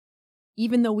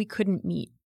 even though we couldn't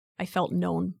meet, I felt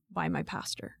known by my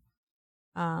pastor.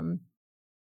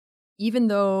 Even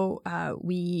though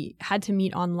we had to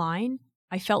meet online,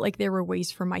 I felt like there were ways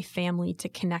for my family to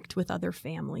connect with other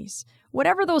families.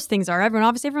 Whatever those things are,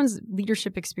 everyone's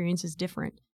leadership experience is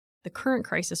different. The current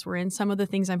crisis we're in, some of the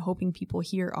things I'm hoping people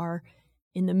hear are,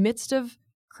 in the midst of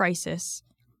crisis,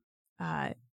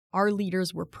 our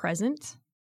leaders were present,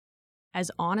 as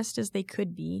honest as they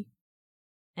could be,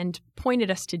 and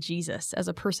pointed us to Jesus as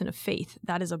a person of faith.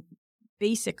 That is a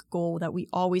basic goal that we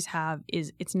always have.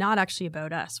 Is it's not actually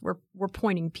about us. We're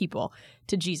pointing people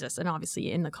to Jesus, and obviously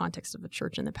in the context of the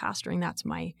church and the pastoring, that's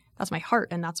my heart,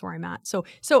 and that's where I'm at. So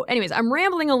anyways, I'm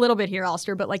rambling a little bit here,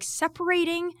 Alistair, but like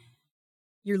separating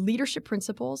your leadership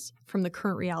principles from the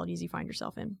current realities you find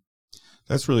yourself in.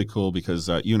 That's really cool because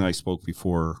you and I spoke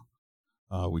before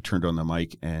we turned on the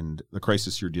mic, and the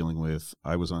crisis you're dealing with,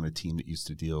 I was on a team that used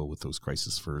to deal with those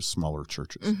crises for smaller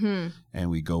churches. Mm-hmm. And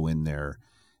we go in there,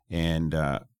 and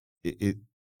I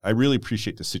really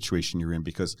appreciate the situation you're in,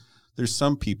 because there's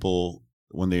some people,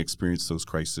 when they experience those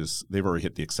crises, they've already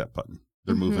hit the accept button.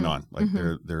 They're mm-hmm. moving on. Like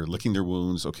mm-hmm. they're licking their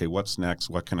wounds. Okay, what's next?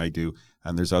 What can I do?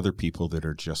 And there's other people that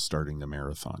are just starting the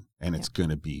marathon, and it's going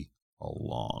to be a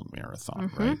long marathon,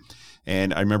 mm-hmm. right?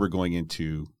 And I remember going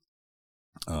into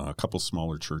a couple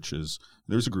smaller churches.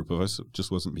 There was a group of us. It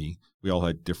just wasn't me. We all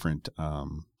had different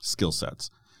skill sets.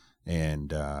 And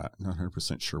not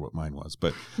 100% sure what mine was,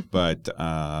 but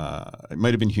it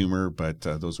might have been humor, but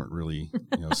those weren't really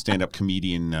stand-up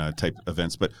comedian type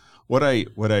events. But what I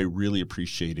really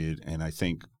appreciated, and I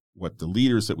think what the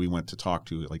leaders that we went to talk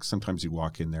to, like sometimes you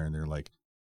walk in there and they're like,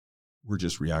 we're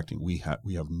just reacting. We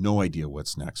have no idea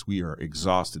what's next. We are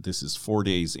exhausted. This is 4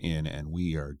 days in, and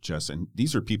we are just, and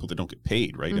these are people that don't get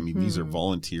paid, right? I mean, these are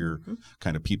volunteer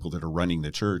kind of people that are running the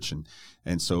church,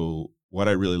 and so. What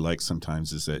I really like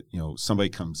sometimes is that, somebody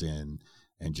comes in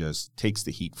and just takes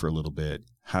the heat for a little bit,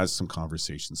 has some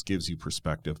conversations, gives you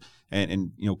perspective.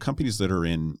 And companies that are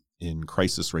in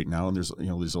crisis right now, and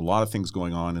there's a lot of things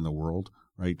going on in the world,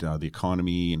 right? The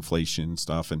economy, inflation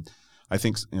stuff. And I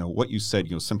think, what you said,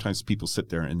 sometimes people sit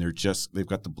there and they've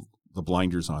got the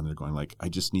blinders on. They're going like, I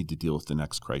just need to deal with the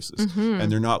next crisis.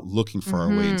 And they're not looking far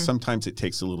away. And sometimes it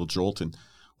takes a little jolt. And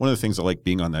one of the things I like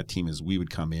being on that team is we would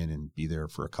come in and be there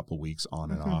for a couple of weeks on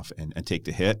and off and take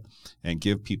the hit and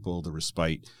give people the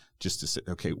respite just to say,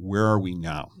 okay, where are we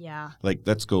now? Yeah. Like,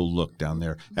 let's go look down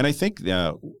there. And I think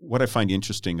what I find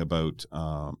interesting about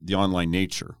the online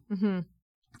nature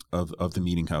of the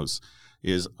Meeting House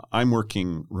is I'm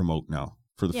working remote now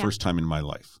for the first time in my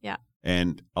life. Yeah.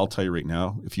 And I'll tell you right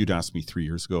now, if you'd asked me 3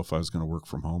 years ago if I was going to work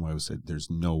from home, I would have said, there's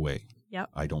no way. Yep.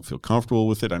 I don't feel comfortable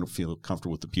with it. I don't feel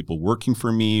comfortable with the people working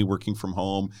for me, working from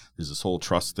home. There's this whole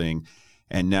trust thing.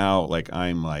 And now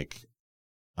I'm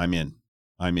in.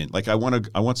 Like I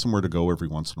want somewhere to go every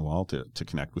once in a while to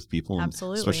connect with people. And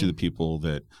absolutely. Especially the people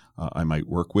that I might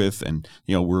work with. And,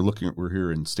 we're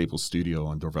here in Staples Studio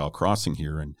on Dorval Crossing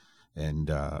here. And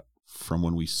from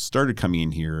when we started coming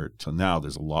in here till now,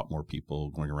 there's a lot more people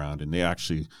going around, and they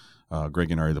actually,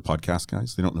 Greg and I are the podcast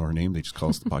guys. They don't know our name. They just call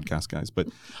us the podcast guys. But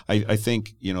I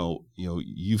think,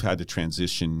 you've had to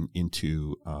transition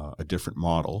into a different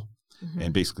model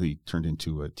and basically turned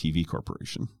into a TV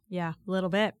corporation. Yeah, a little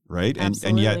bit. Right?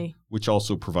 And yet, which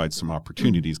also provides some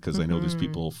opportunities because I know there's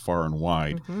people far and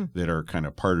wide that are kind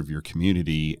of part of your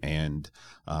community. And,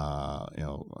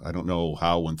 I don't know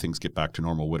how when things get back to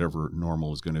normal, whatever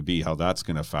normal is going to be, how that's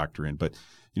going to factor in. But,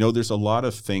 there's a lot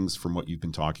of things from what you've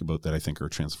been talking about that I think are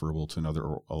transferable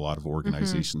to a lot of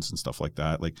organizations and stuff like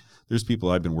that. Like there's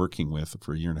people I've been working with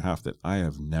for a year and a half that I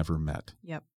have never met.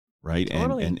 Yep. Right.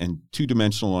 Totally. And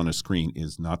two-dimensional on a screen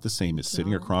is not the same as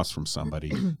sitting across from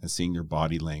somebody and seeing their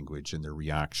body language and their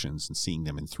reactions and seeing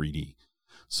them in 3D.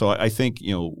 So I think,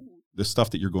 the stuff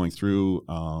that you're going through,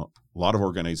 a lot of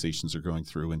organizations are going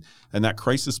through and that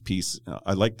crisis piece,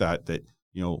 I like that,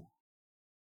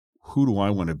 who do I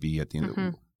want to be at the end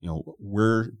of,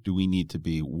 where do we need to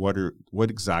be? What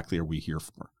exactly are we here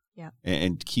for? Yeah.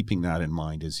 And keeping that in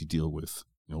mind as you deal with,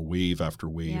 wave after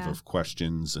wave of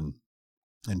questions and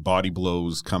body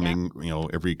blows coming,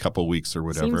 every couple of weeks or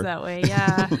whatever. Seems that way,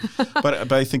 yeah.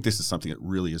 but I think this is something that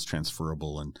really is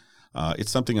transferable, and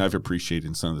it's something I've appreciated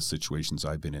in some of the situations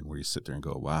I've been in, where you sit there and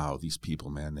go, "Wow, these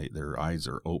people, man, their eyes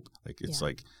are open." Like it's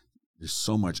like there's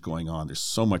so much going on. There's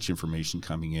so much information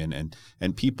coming in,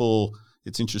 and people.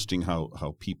 It's interesting how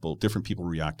different people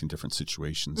react in different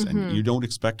situations, and you don't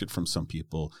expect it from some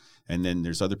people. And then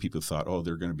there's other people who thought, oh,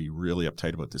 they're going to be really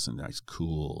uptight about this, and nice,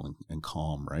 cool, and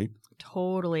calm, right?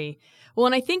 Totally. Well,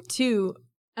 and I think too,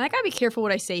 and I gotta be careful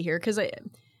what I say here because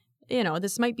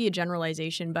this might be a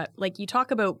generalization, but like you talk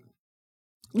about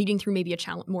leading through maybe a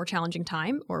more challenging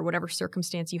time or whatever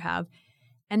circumstance you have,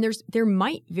 and there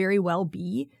might very well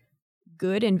be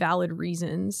good and valid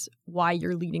reasons why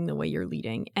you're leading the way you're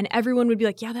leading. And everyone would be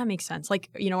like, yeah, that makes sense.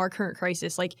 Like, our current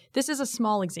crisis, like this is a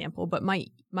small example, but my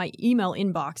email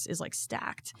inbox is like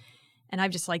stacked. And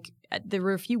I've just like, there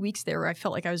were a few weeks there where I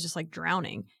felt like I was just like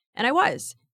drowning, and I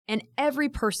was. And every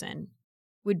person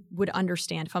would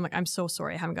understand if I'm like, I'm so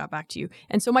sorry, I haven't got back to you.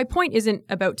 And so my point isn't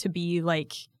about to be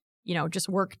like, just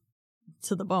work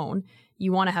to the bone.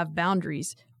 You want to have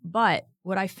boundaries. But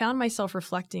what I found myself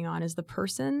reflecting on is the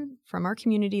person from our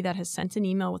community that has sent an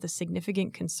email with a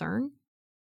significant concern,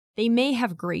 they may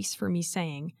have grace for me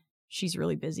saying, she's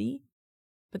really busy,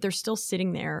 but they're still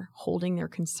sitting there holding their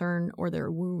concern or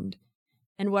their wound.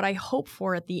 And what I hope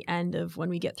for at the end of when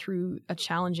we get through a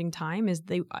challenging time is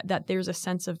that there's a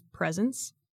sense of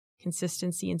presence,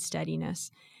 consistency, and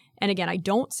steadiness. And again, I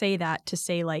don't say that to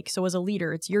say like, so as a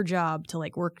leader, it's your job to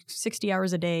like work 60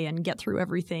 hours a day and get through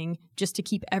everything just to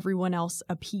keep everyone else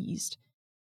appeased.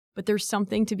 But there's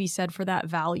something to be said for that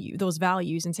value, those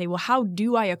values, and say, well, how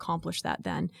do I accomplish that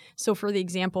then? So for the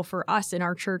example, for us in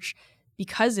our church,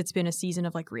 because it's been a season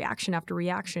of like reaction after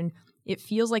reaction, it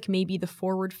feels like maybe the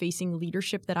forward-facing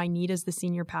leadership that I need as the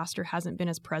senior pastor hasn't been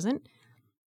as present.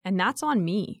 And that's on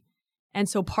me. And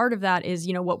so part of that is,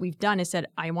 what we've done is said,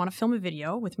 I want to film a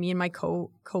video with me and my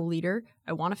co-leader.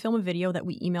 I want to film a video that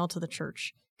we email to the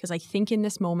church because I think in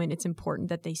this moment, it's important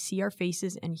that they see our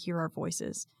faces and hear our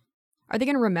voices. Are they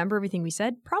going to remember everything we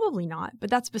said? Probably not, but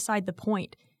that's beside the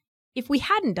point. If we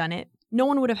hadn't done it, no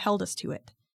one would have held us to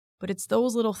it. But it's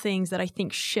those little things that I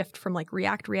think shift from like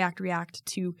react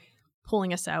to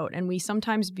pulling us out. And we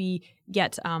sometimes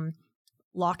get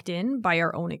locked in by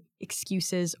our own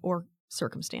excuses or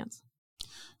circumstance.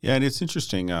 Yeah, and it's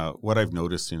interesting. What I've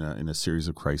noticed in a series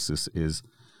of crises is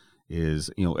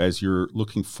as you're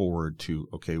looking forward to,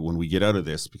 okay, when we get out of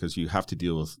this, because you have to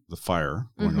deal with the fire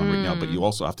going on right now, but you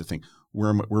also have to think, where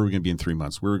are we going to be in 3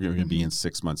 months? Where are we going to be in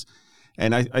 6 months?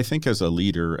 And I think as a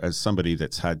leader, as somebody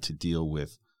that's had to deal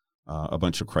with a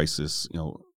bunch of crises,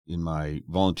 in my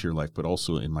volunteer life, but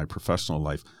also in my professional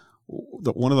life,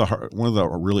 one of the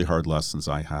really hard lessons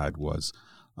I had was,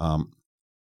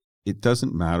 it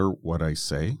doesn't matter what I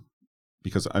say,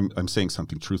 because I'm saying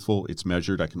something truthful. It's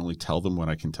measured. I can only tell them what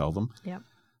I can tell them. Yep.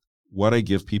 What I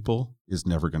give people is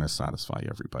never going to satisfy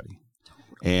everybody.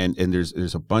 And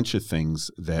there's a bunch of things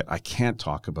that I can't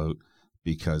talk about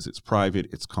because it's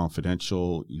private, it's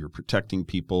confidential. You're protecting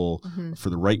people for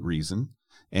the right reason.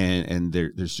 And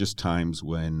there's just times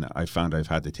when I found I've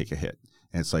had to take a hit.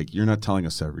 And it's like, you're not telling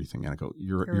us everything. And I go,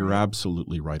 you're right.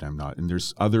 Absolutely right. I'm not. And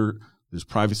there's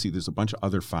privacy. There's a bunch of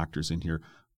other factors in here.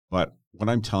 But what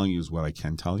I'm telling you is what I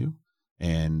can tell you.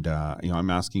 And, I'm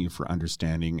asking you for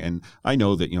understanding. And I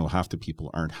know that, half the people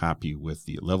aren't happy with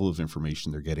the level of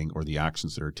information they're getting or the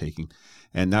actions they're taking.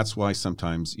 And that's why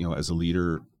sometimes, as a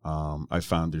leader, I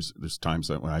found there's times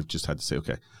that when I've just had to say,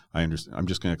 okay, I understand. I'm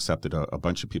just going to accept that a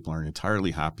bunch of people aren't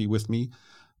entirely happy with me.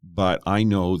 But I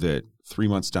know that 3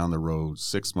 months down the road,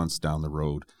 6 months down the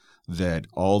road, that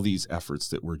all these efforts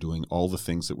that we're doing, all the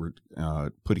things that we're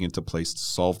putting into place to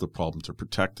solve the problem, to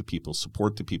protect the people,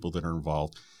 support the people that are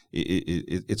involved,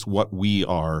 it's what we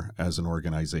are as an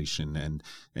organization. And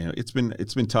it's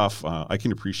been tough. I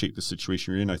can appreciate the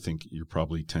situation you're in. I think you're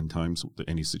probably 10 times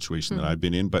any situation that I've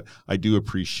been in, but I do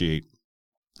appreciate,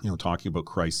 talking about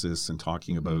crisis and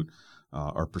talking about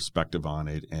our perspective on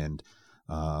it. And,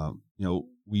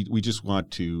 we just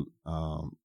want to,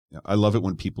 I love it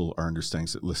when people are understanding.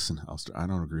 Say, listen, Alistair, I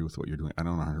don't agree with what you're doing. I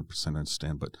don't 100%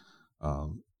 understand, but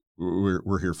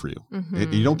we're here for you.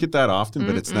 You don't get that often,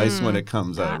 but it's nice when it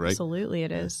comes out, right? Absolutely,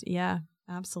 it is. Yeah,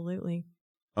 absolutely.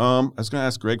 I was going to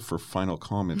ask Greg for final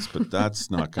comments, but that's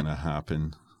not going to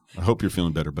happen. I hope you're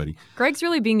feeling better, buddy. Greg's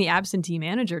really being the absentee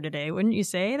manager today, wouldn't you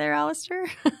say there, Alistair?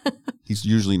 He's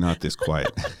usually not this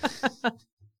quiet.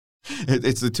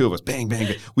 It's the two of us. Bang, bang,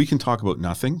 bang. We can talk about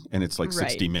nothing, and it's like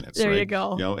 60 minutes. There right? you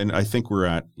go. And I think we're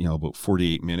at about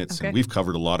 48 minutes, and we've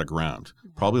covered a lot of ground.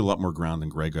 Probably a lot more ground than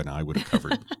Greg and I would have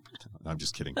covered. I'm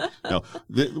just kidding. No,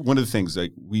 one of the things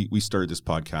that we started this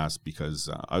podcast because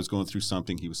I was going through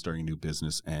something. He was starting a new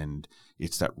business, and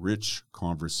it's that rich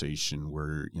conversation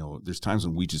where there's times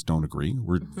when we just don't agree.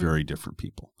 We're very different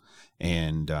people.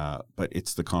 And but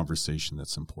it's the conversation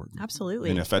that's important. Absolutely.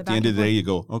 And if at the end of the day you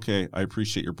go, okay, I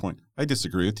appreciate your point. I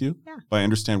disagree with you, but I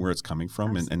understand where it's coming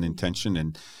from and intention,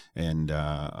 and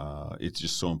it's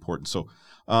just so important. So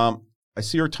I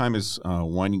see our time is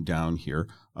winding down here.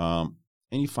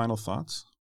 Any final thoughts?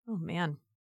 Oh man,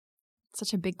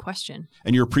 such a big question.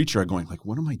 And you're a preacher. I'm going like,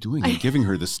 what am I doing? I'm giving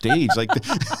her the stage. Like,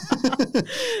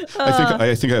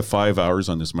 I think I have 5 hours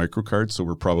on this microcard, so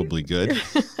we're probably good.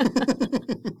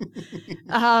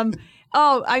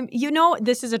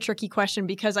 This is a tricky question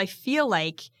because I feel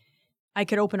like I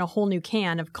could open a whole new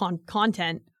can of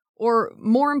content. Or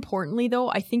more importantly, though,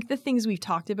 I think the things we've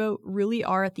talked about really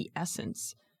are at the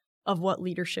essence of what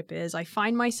leadership is. I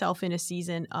find myself in a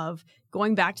season of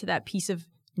going back to that piece of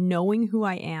knowing who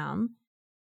I am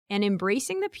and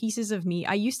embracing the pieces of me.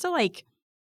 I used to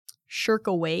shirk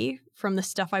away from the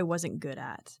stuff I wasn't good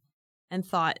at and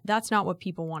thought that's not what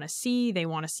people want to see. They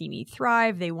want to see me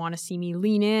thrive. They want to see me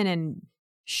lean in and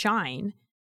shine.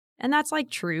 And that's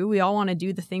true. We all want to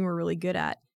do the thing we're really good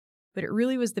at. But it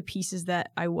really was the pieces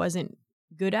that I wasn't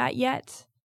good at yet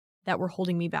that were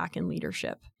holding me back in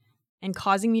leadership and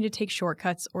causing me to take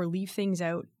shortcuts or leave things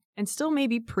out and still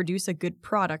maybe produce a good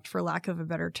product, for lack of a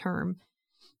better term.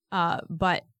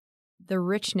 But the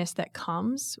richness that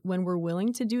comes when we're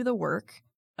willing to do the work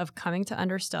of coming to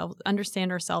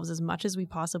understand ourselves as much as we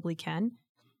possibly can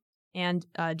and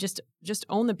just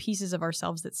own the pieces of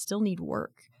ourselves that still need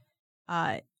work.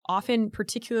 Often,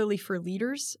 particularly for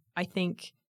leaders, I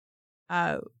think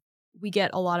we get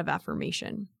a lot of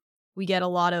affirmation. We get a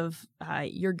lot of,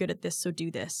 you're good at this, so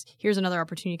do this. Here's another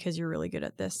opportunity because you're really good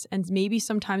at this. And maybe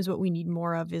sometimes what we need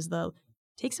more of is the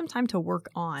take some time to work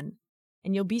on.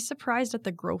 And you'll be surprised at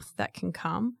the growth that can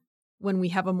come when we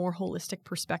have a more holistic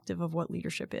perspective of what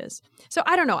leadership is. So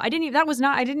I don't know. I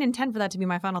didn't intend for that to be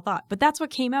my final thought, but that's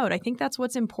what came out. I think that's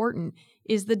what's important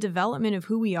is the development of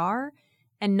who we are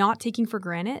and not taking for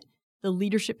granted the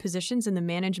leadership positions and the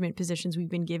management positions we've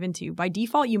been given to. By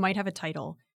default, you might have a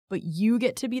title, but you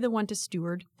get to be the one to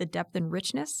steward the depth and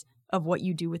richness of what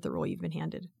you do with the role you've been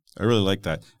handed. I really like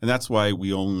that. And that's why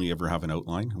we only ever have an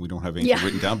outline. We don't have anything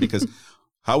written down because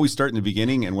how we start in the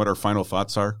beginning and what our final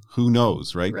thoughts are, who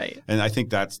knows, right? Right. And I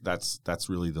think that's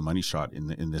really the money shot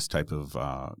in this type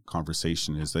of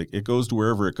conversation is like it goes to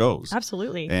wherever it goes.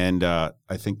 Absolutely. And I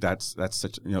think that's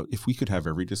such, if we could have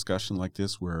every discussion like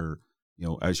this where,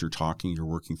 as you're talking, you're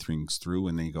working things through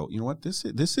and then you go, you know what, this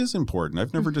is important.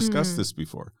 I've never discussed this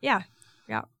before. Yeah.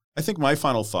 Yeah. I think my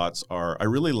final thoughts are, I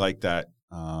really like that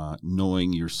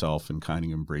knowing yourself and kind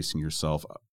of embracing yourself.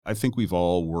 I think we've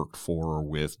all worked for or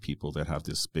with people that have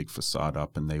this big facade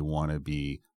up and they want to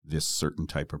be this certain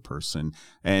type of person.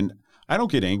 And I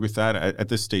don't get angry with that. At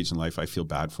this stage in life, I feel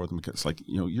bad for them because it's like,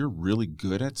 you're really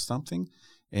good at something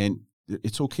and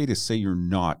it's okay to say you're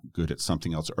not good at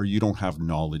something else or you don't have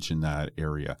knowledge in that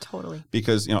area. Totally.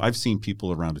 Because, I've seen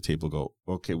people around the table go,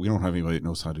 okay, we don't have anybody that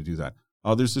knows how to do that.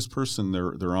 Oh, there's this person,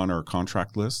 they're on our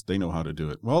contract list. They know how to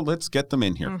do it. Well, let's get them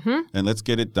in here and let's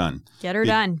get it done. Get her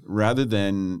done. Rather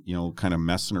than, kind of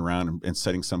messing around and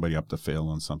setting somebody up to fail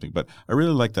on something. But I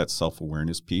really like that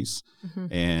self-awareness piece.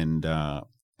 And I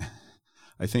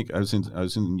think I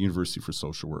was in University for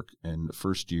Social Work and the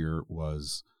first year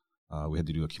was we had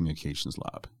to do a communications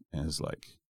lab. And it's like,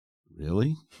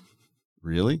 really?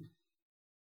 Really?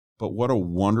 But what a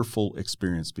wonderful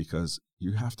experience because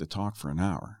you have to talk for an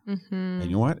hour. And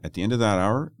you know what? At the end of that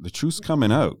hour, the truth's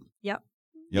coming out. Yep.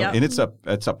 And it's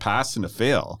a pass and a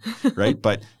fail, right?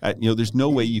 But there's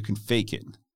no way you can fake it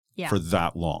for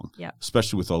that long,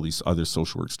 especially with all these other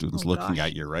social work students looking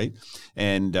at you, right?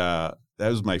 And that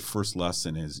was my first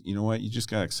lesson is, you know what? You just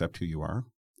got to accept who you are,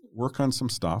 work on some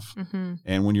stuff.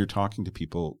 And when you're talking to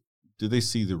people, do they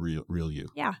see the real you?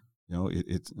 Yeah.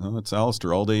 It's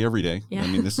Alistair all day, every day. Yeah. I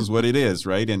mean, this is what it is,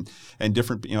 right? And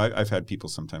different, I've had people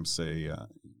sometimes say,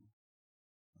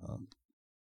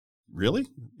 really?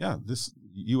 Yeah,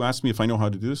 you asked me if I know how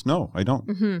to do this? No, I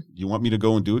don't. You want me to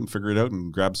go and do it and figure it out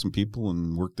and grab some people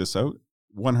and work this out?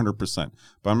 100%.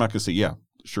 But I'm not going to say, yeah,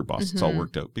 sure, boss, it's all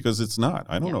worked out because it's not.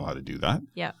 I don't know how to do that.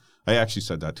 Yeah. I actually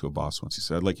said that to a boss once. He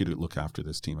said, I'd like you to look after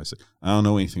this team. I said, I don't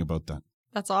know anything about that.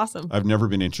 That's awesome. I've never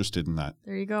been interested in that.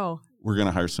 There you go. We're going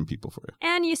to hire some people for you.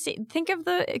 And you see, think of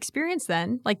the experience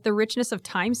then, like the richness of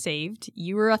time saved.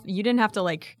 You didn't have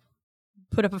to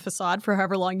put up a facade for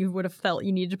however long you would have felt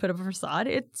you needed to put up a facade.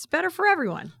 It's better for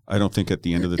everyone. I don't think at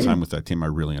the end of the time with that team, I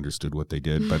really understood what they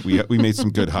did, but we made some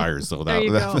good hires. So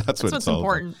that's what it's all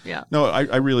important. About. Yeah. No,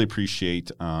 I really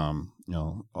appreciate,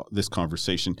 this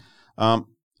conversation.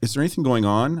 Is there anything going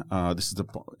on? This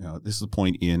is the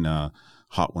point in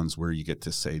Hot Ones where you get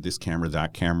to say this camera,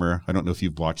 that camera. I don't know if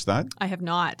you've watched that. I have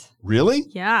not. Really?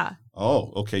 Yeah.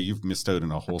 Oh, okay. You've missed out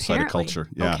on a whole side of culture.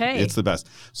 Yeah, okay. It's the best.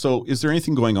 So is there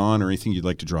anything going on or anything you'd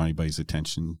like to draw anybody's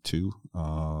attention to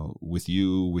with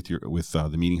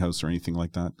the Meeting House or anything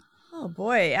like that? Oh,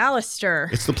 boy. Alistair.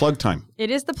 It's the plug time.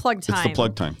 It is the plug time. It's the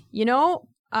plug time.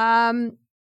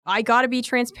 I got to be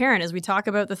transparent as we talk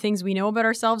about the things we know about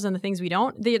ourselves and the things we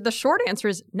don't. The short answer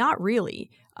is not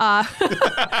really.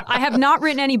 I have not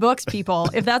written any books, people,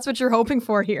 if that's what you're hoping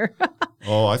for here.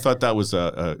 Oh, I thought that was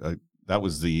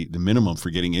the minimum for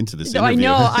getting into this interview. I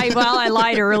know. I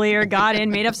lied earlier, got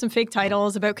in, made up some fake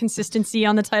titles about consistency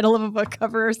on the title of a book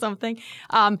cover or something.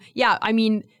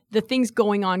 The things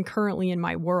going on currently in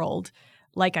my world,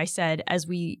 like I said, as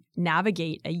we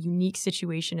navigate a unique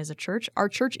situation as a church, our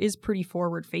church is pretty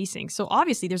forward facing. So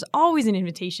obviously there's always an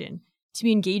invitation to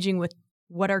be engaging with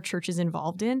what our church is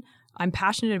involved in. I'm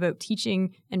passionate about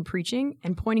teaching and preaching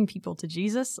and pointing people to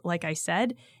Jesus, like I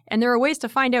said. And there are ways to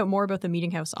find out more about the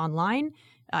Meeting House online.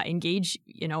 Engage,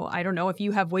 I don't know if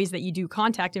you have ways that you do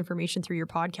contact information through your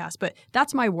podcast, but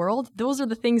that's my world. Those are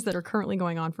the things that are currently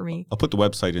going on for me. I'll put the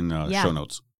website in show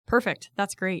notes. Perfect.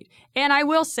 That's great. And I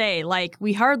will say,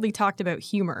 we hardly talked about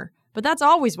humor, but that's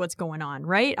always what's going on,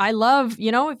 right? I love,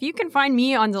 if you can find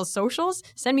me on those socials,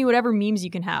 send me whatever memes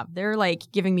you can have. They're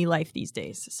giving me life these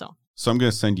days. So I'm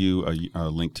going to send you a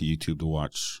link to YouTube to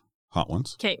watch Hot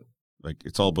Ones. Okay.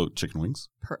 It's all about chicken wings.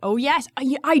 Oh, yes.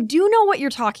 I do know what you're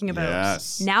talking about.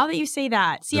 Yes. Now that you say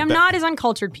that. See, I'm not as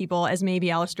uncultured, people, as maybe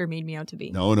Alistair made me out to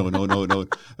be. No.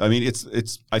 I mean,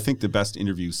 it's I think the best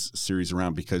interview series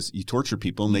around because you torture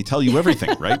people and they tell you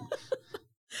everything, right?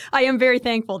 I am very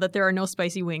thankful that there are no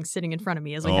spicy wings sitting in front of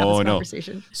me as we have this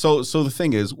conversation. So the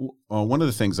thing is, one of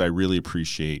the things I really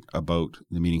appreciate about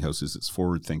the Meeting House is it's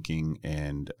forward thinking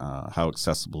and how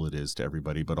accessible it is to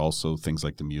everybody, but also things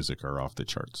like the music are off the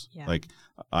charts. Yeah. Like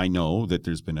I know that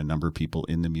there's been a number of people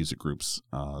in the music groups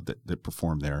that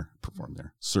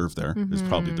serve there is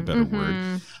probably the better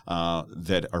word,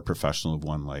 that are professional of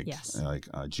one, like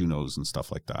Junos and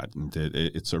stuff like that. And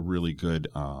it's a really good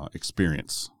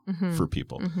experience for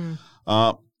people.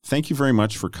 Thank you very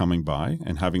much for coming by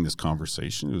and having this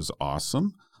conversation. It was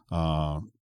awesome.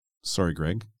 Sorry,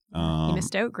 Greg. You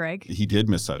missed out, Greg. He did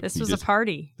miss out. This was a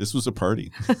party. This was a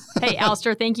party. Hey,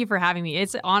 Alistair, thank you for having me.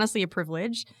 It's honestly a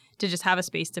privilege to just have a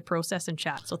space to process and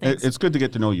chat. So thanks. It's good to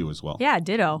get to know you as well. Yeah,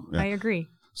 ditto. Yeah. I agree.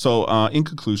 So in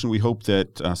conclusion, we hope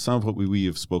that some of what we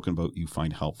have spoken about you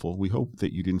find helpful. We hope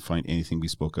that you didn't find anything we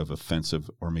spoke of offensive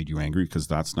or made you angry, because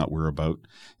that's not what we're about.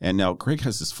 And now Greg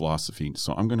has this philosophy,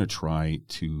 so I'm going to try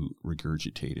to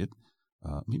regurgitate it.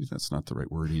 Maybe that's not the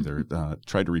right word either.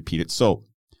 Try to repeat it. So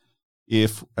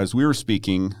if, as we were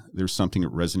speaking, there's something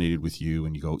that resonated with you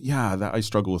and you go, yeah, I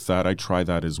struggle with that. I try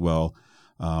that as well.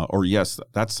 Or yes,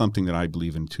 that's something that I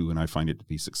believe in too, and I find it to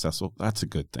be successful. That's a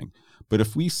good thing. But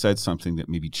if we said something that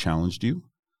maybe challenged you,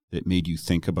 that made you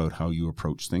think about how you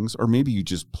approach things, or maybe you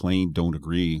just plain don't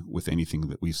agree with anything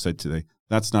that we've said today,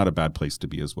 that's not a bad place to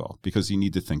be as well, because you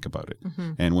need to think about it.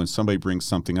 And when somebody brings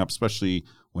something up, especially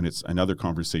when it's another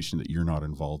conversation that you're not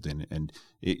involved in, and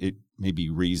it maybe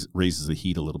raises the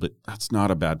heat a little bit, that's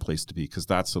not a bad place to be, because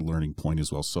that's a learning point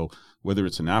as well. So whether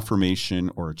it's an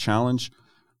affirmation or a challenge,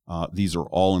 these are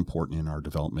all important in our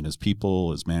development as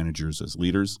people, as managers, as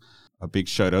leaders. A big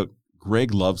shout out.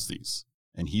 Greg loves these,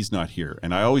 and he's not here.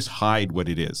 And I always hide what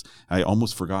it is. I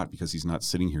almost forgot because he's not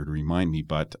sitting here to remind me,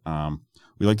 but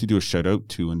we like to do a shout out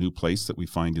to a new place that we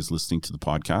find is listening to the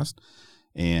podcast.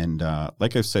 And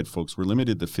like I've said, folks, we're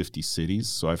limited to 50 cities.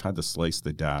 So I've had to slice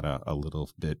the data a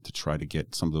little bit to try to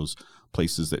get some of those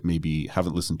places that maybe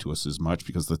haven't listened to us as much,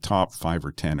 because the top 5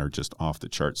 or 10 are just off the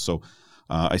charts. So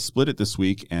I split it this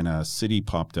week, and a city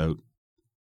popped out,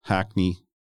 Hackney,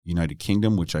 United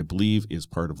Kingdom, which I believe is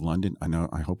part of London.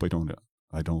 I hope I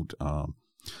don't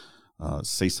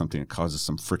say something that causes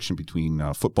some friction between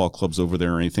football clubs over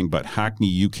there or anything. But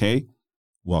Hackney, UK,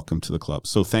 welcome to the club.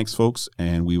 So thanks, folks.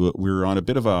 And we're on a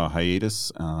bit of a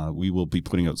hiatus. We will be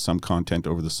putting out some content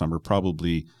over the summer,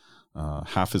 probably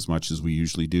half as much as we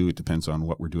usually do. It depends on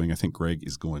what we're doing. I think Greg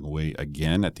is going away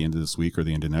again at the end of this week or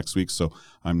the end of next week. So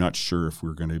I'm not sure if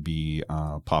we're going to be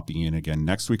popping in again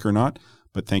next week or not.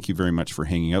 But thank you very much for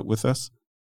hanging out with us,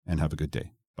 and have a good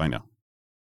day. Bye now.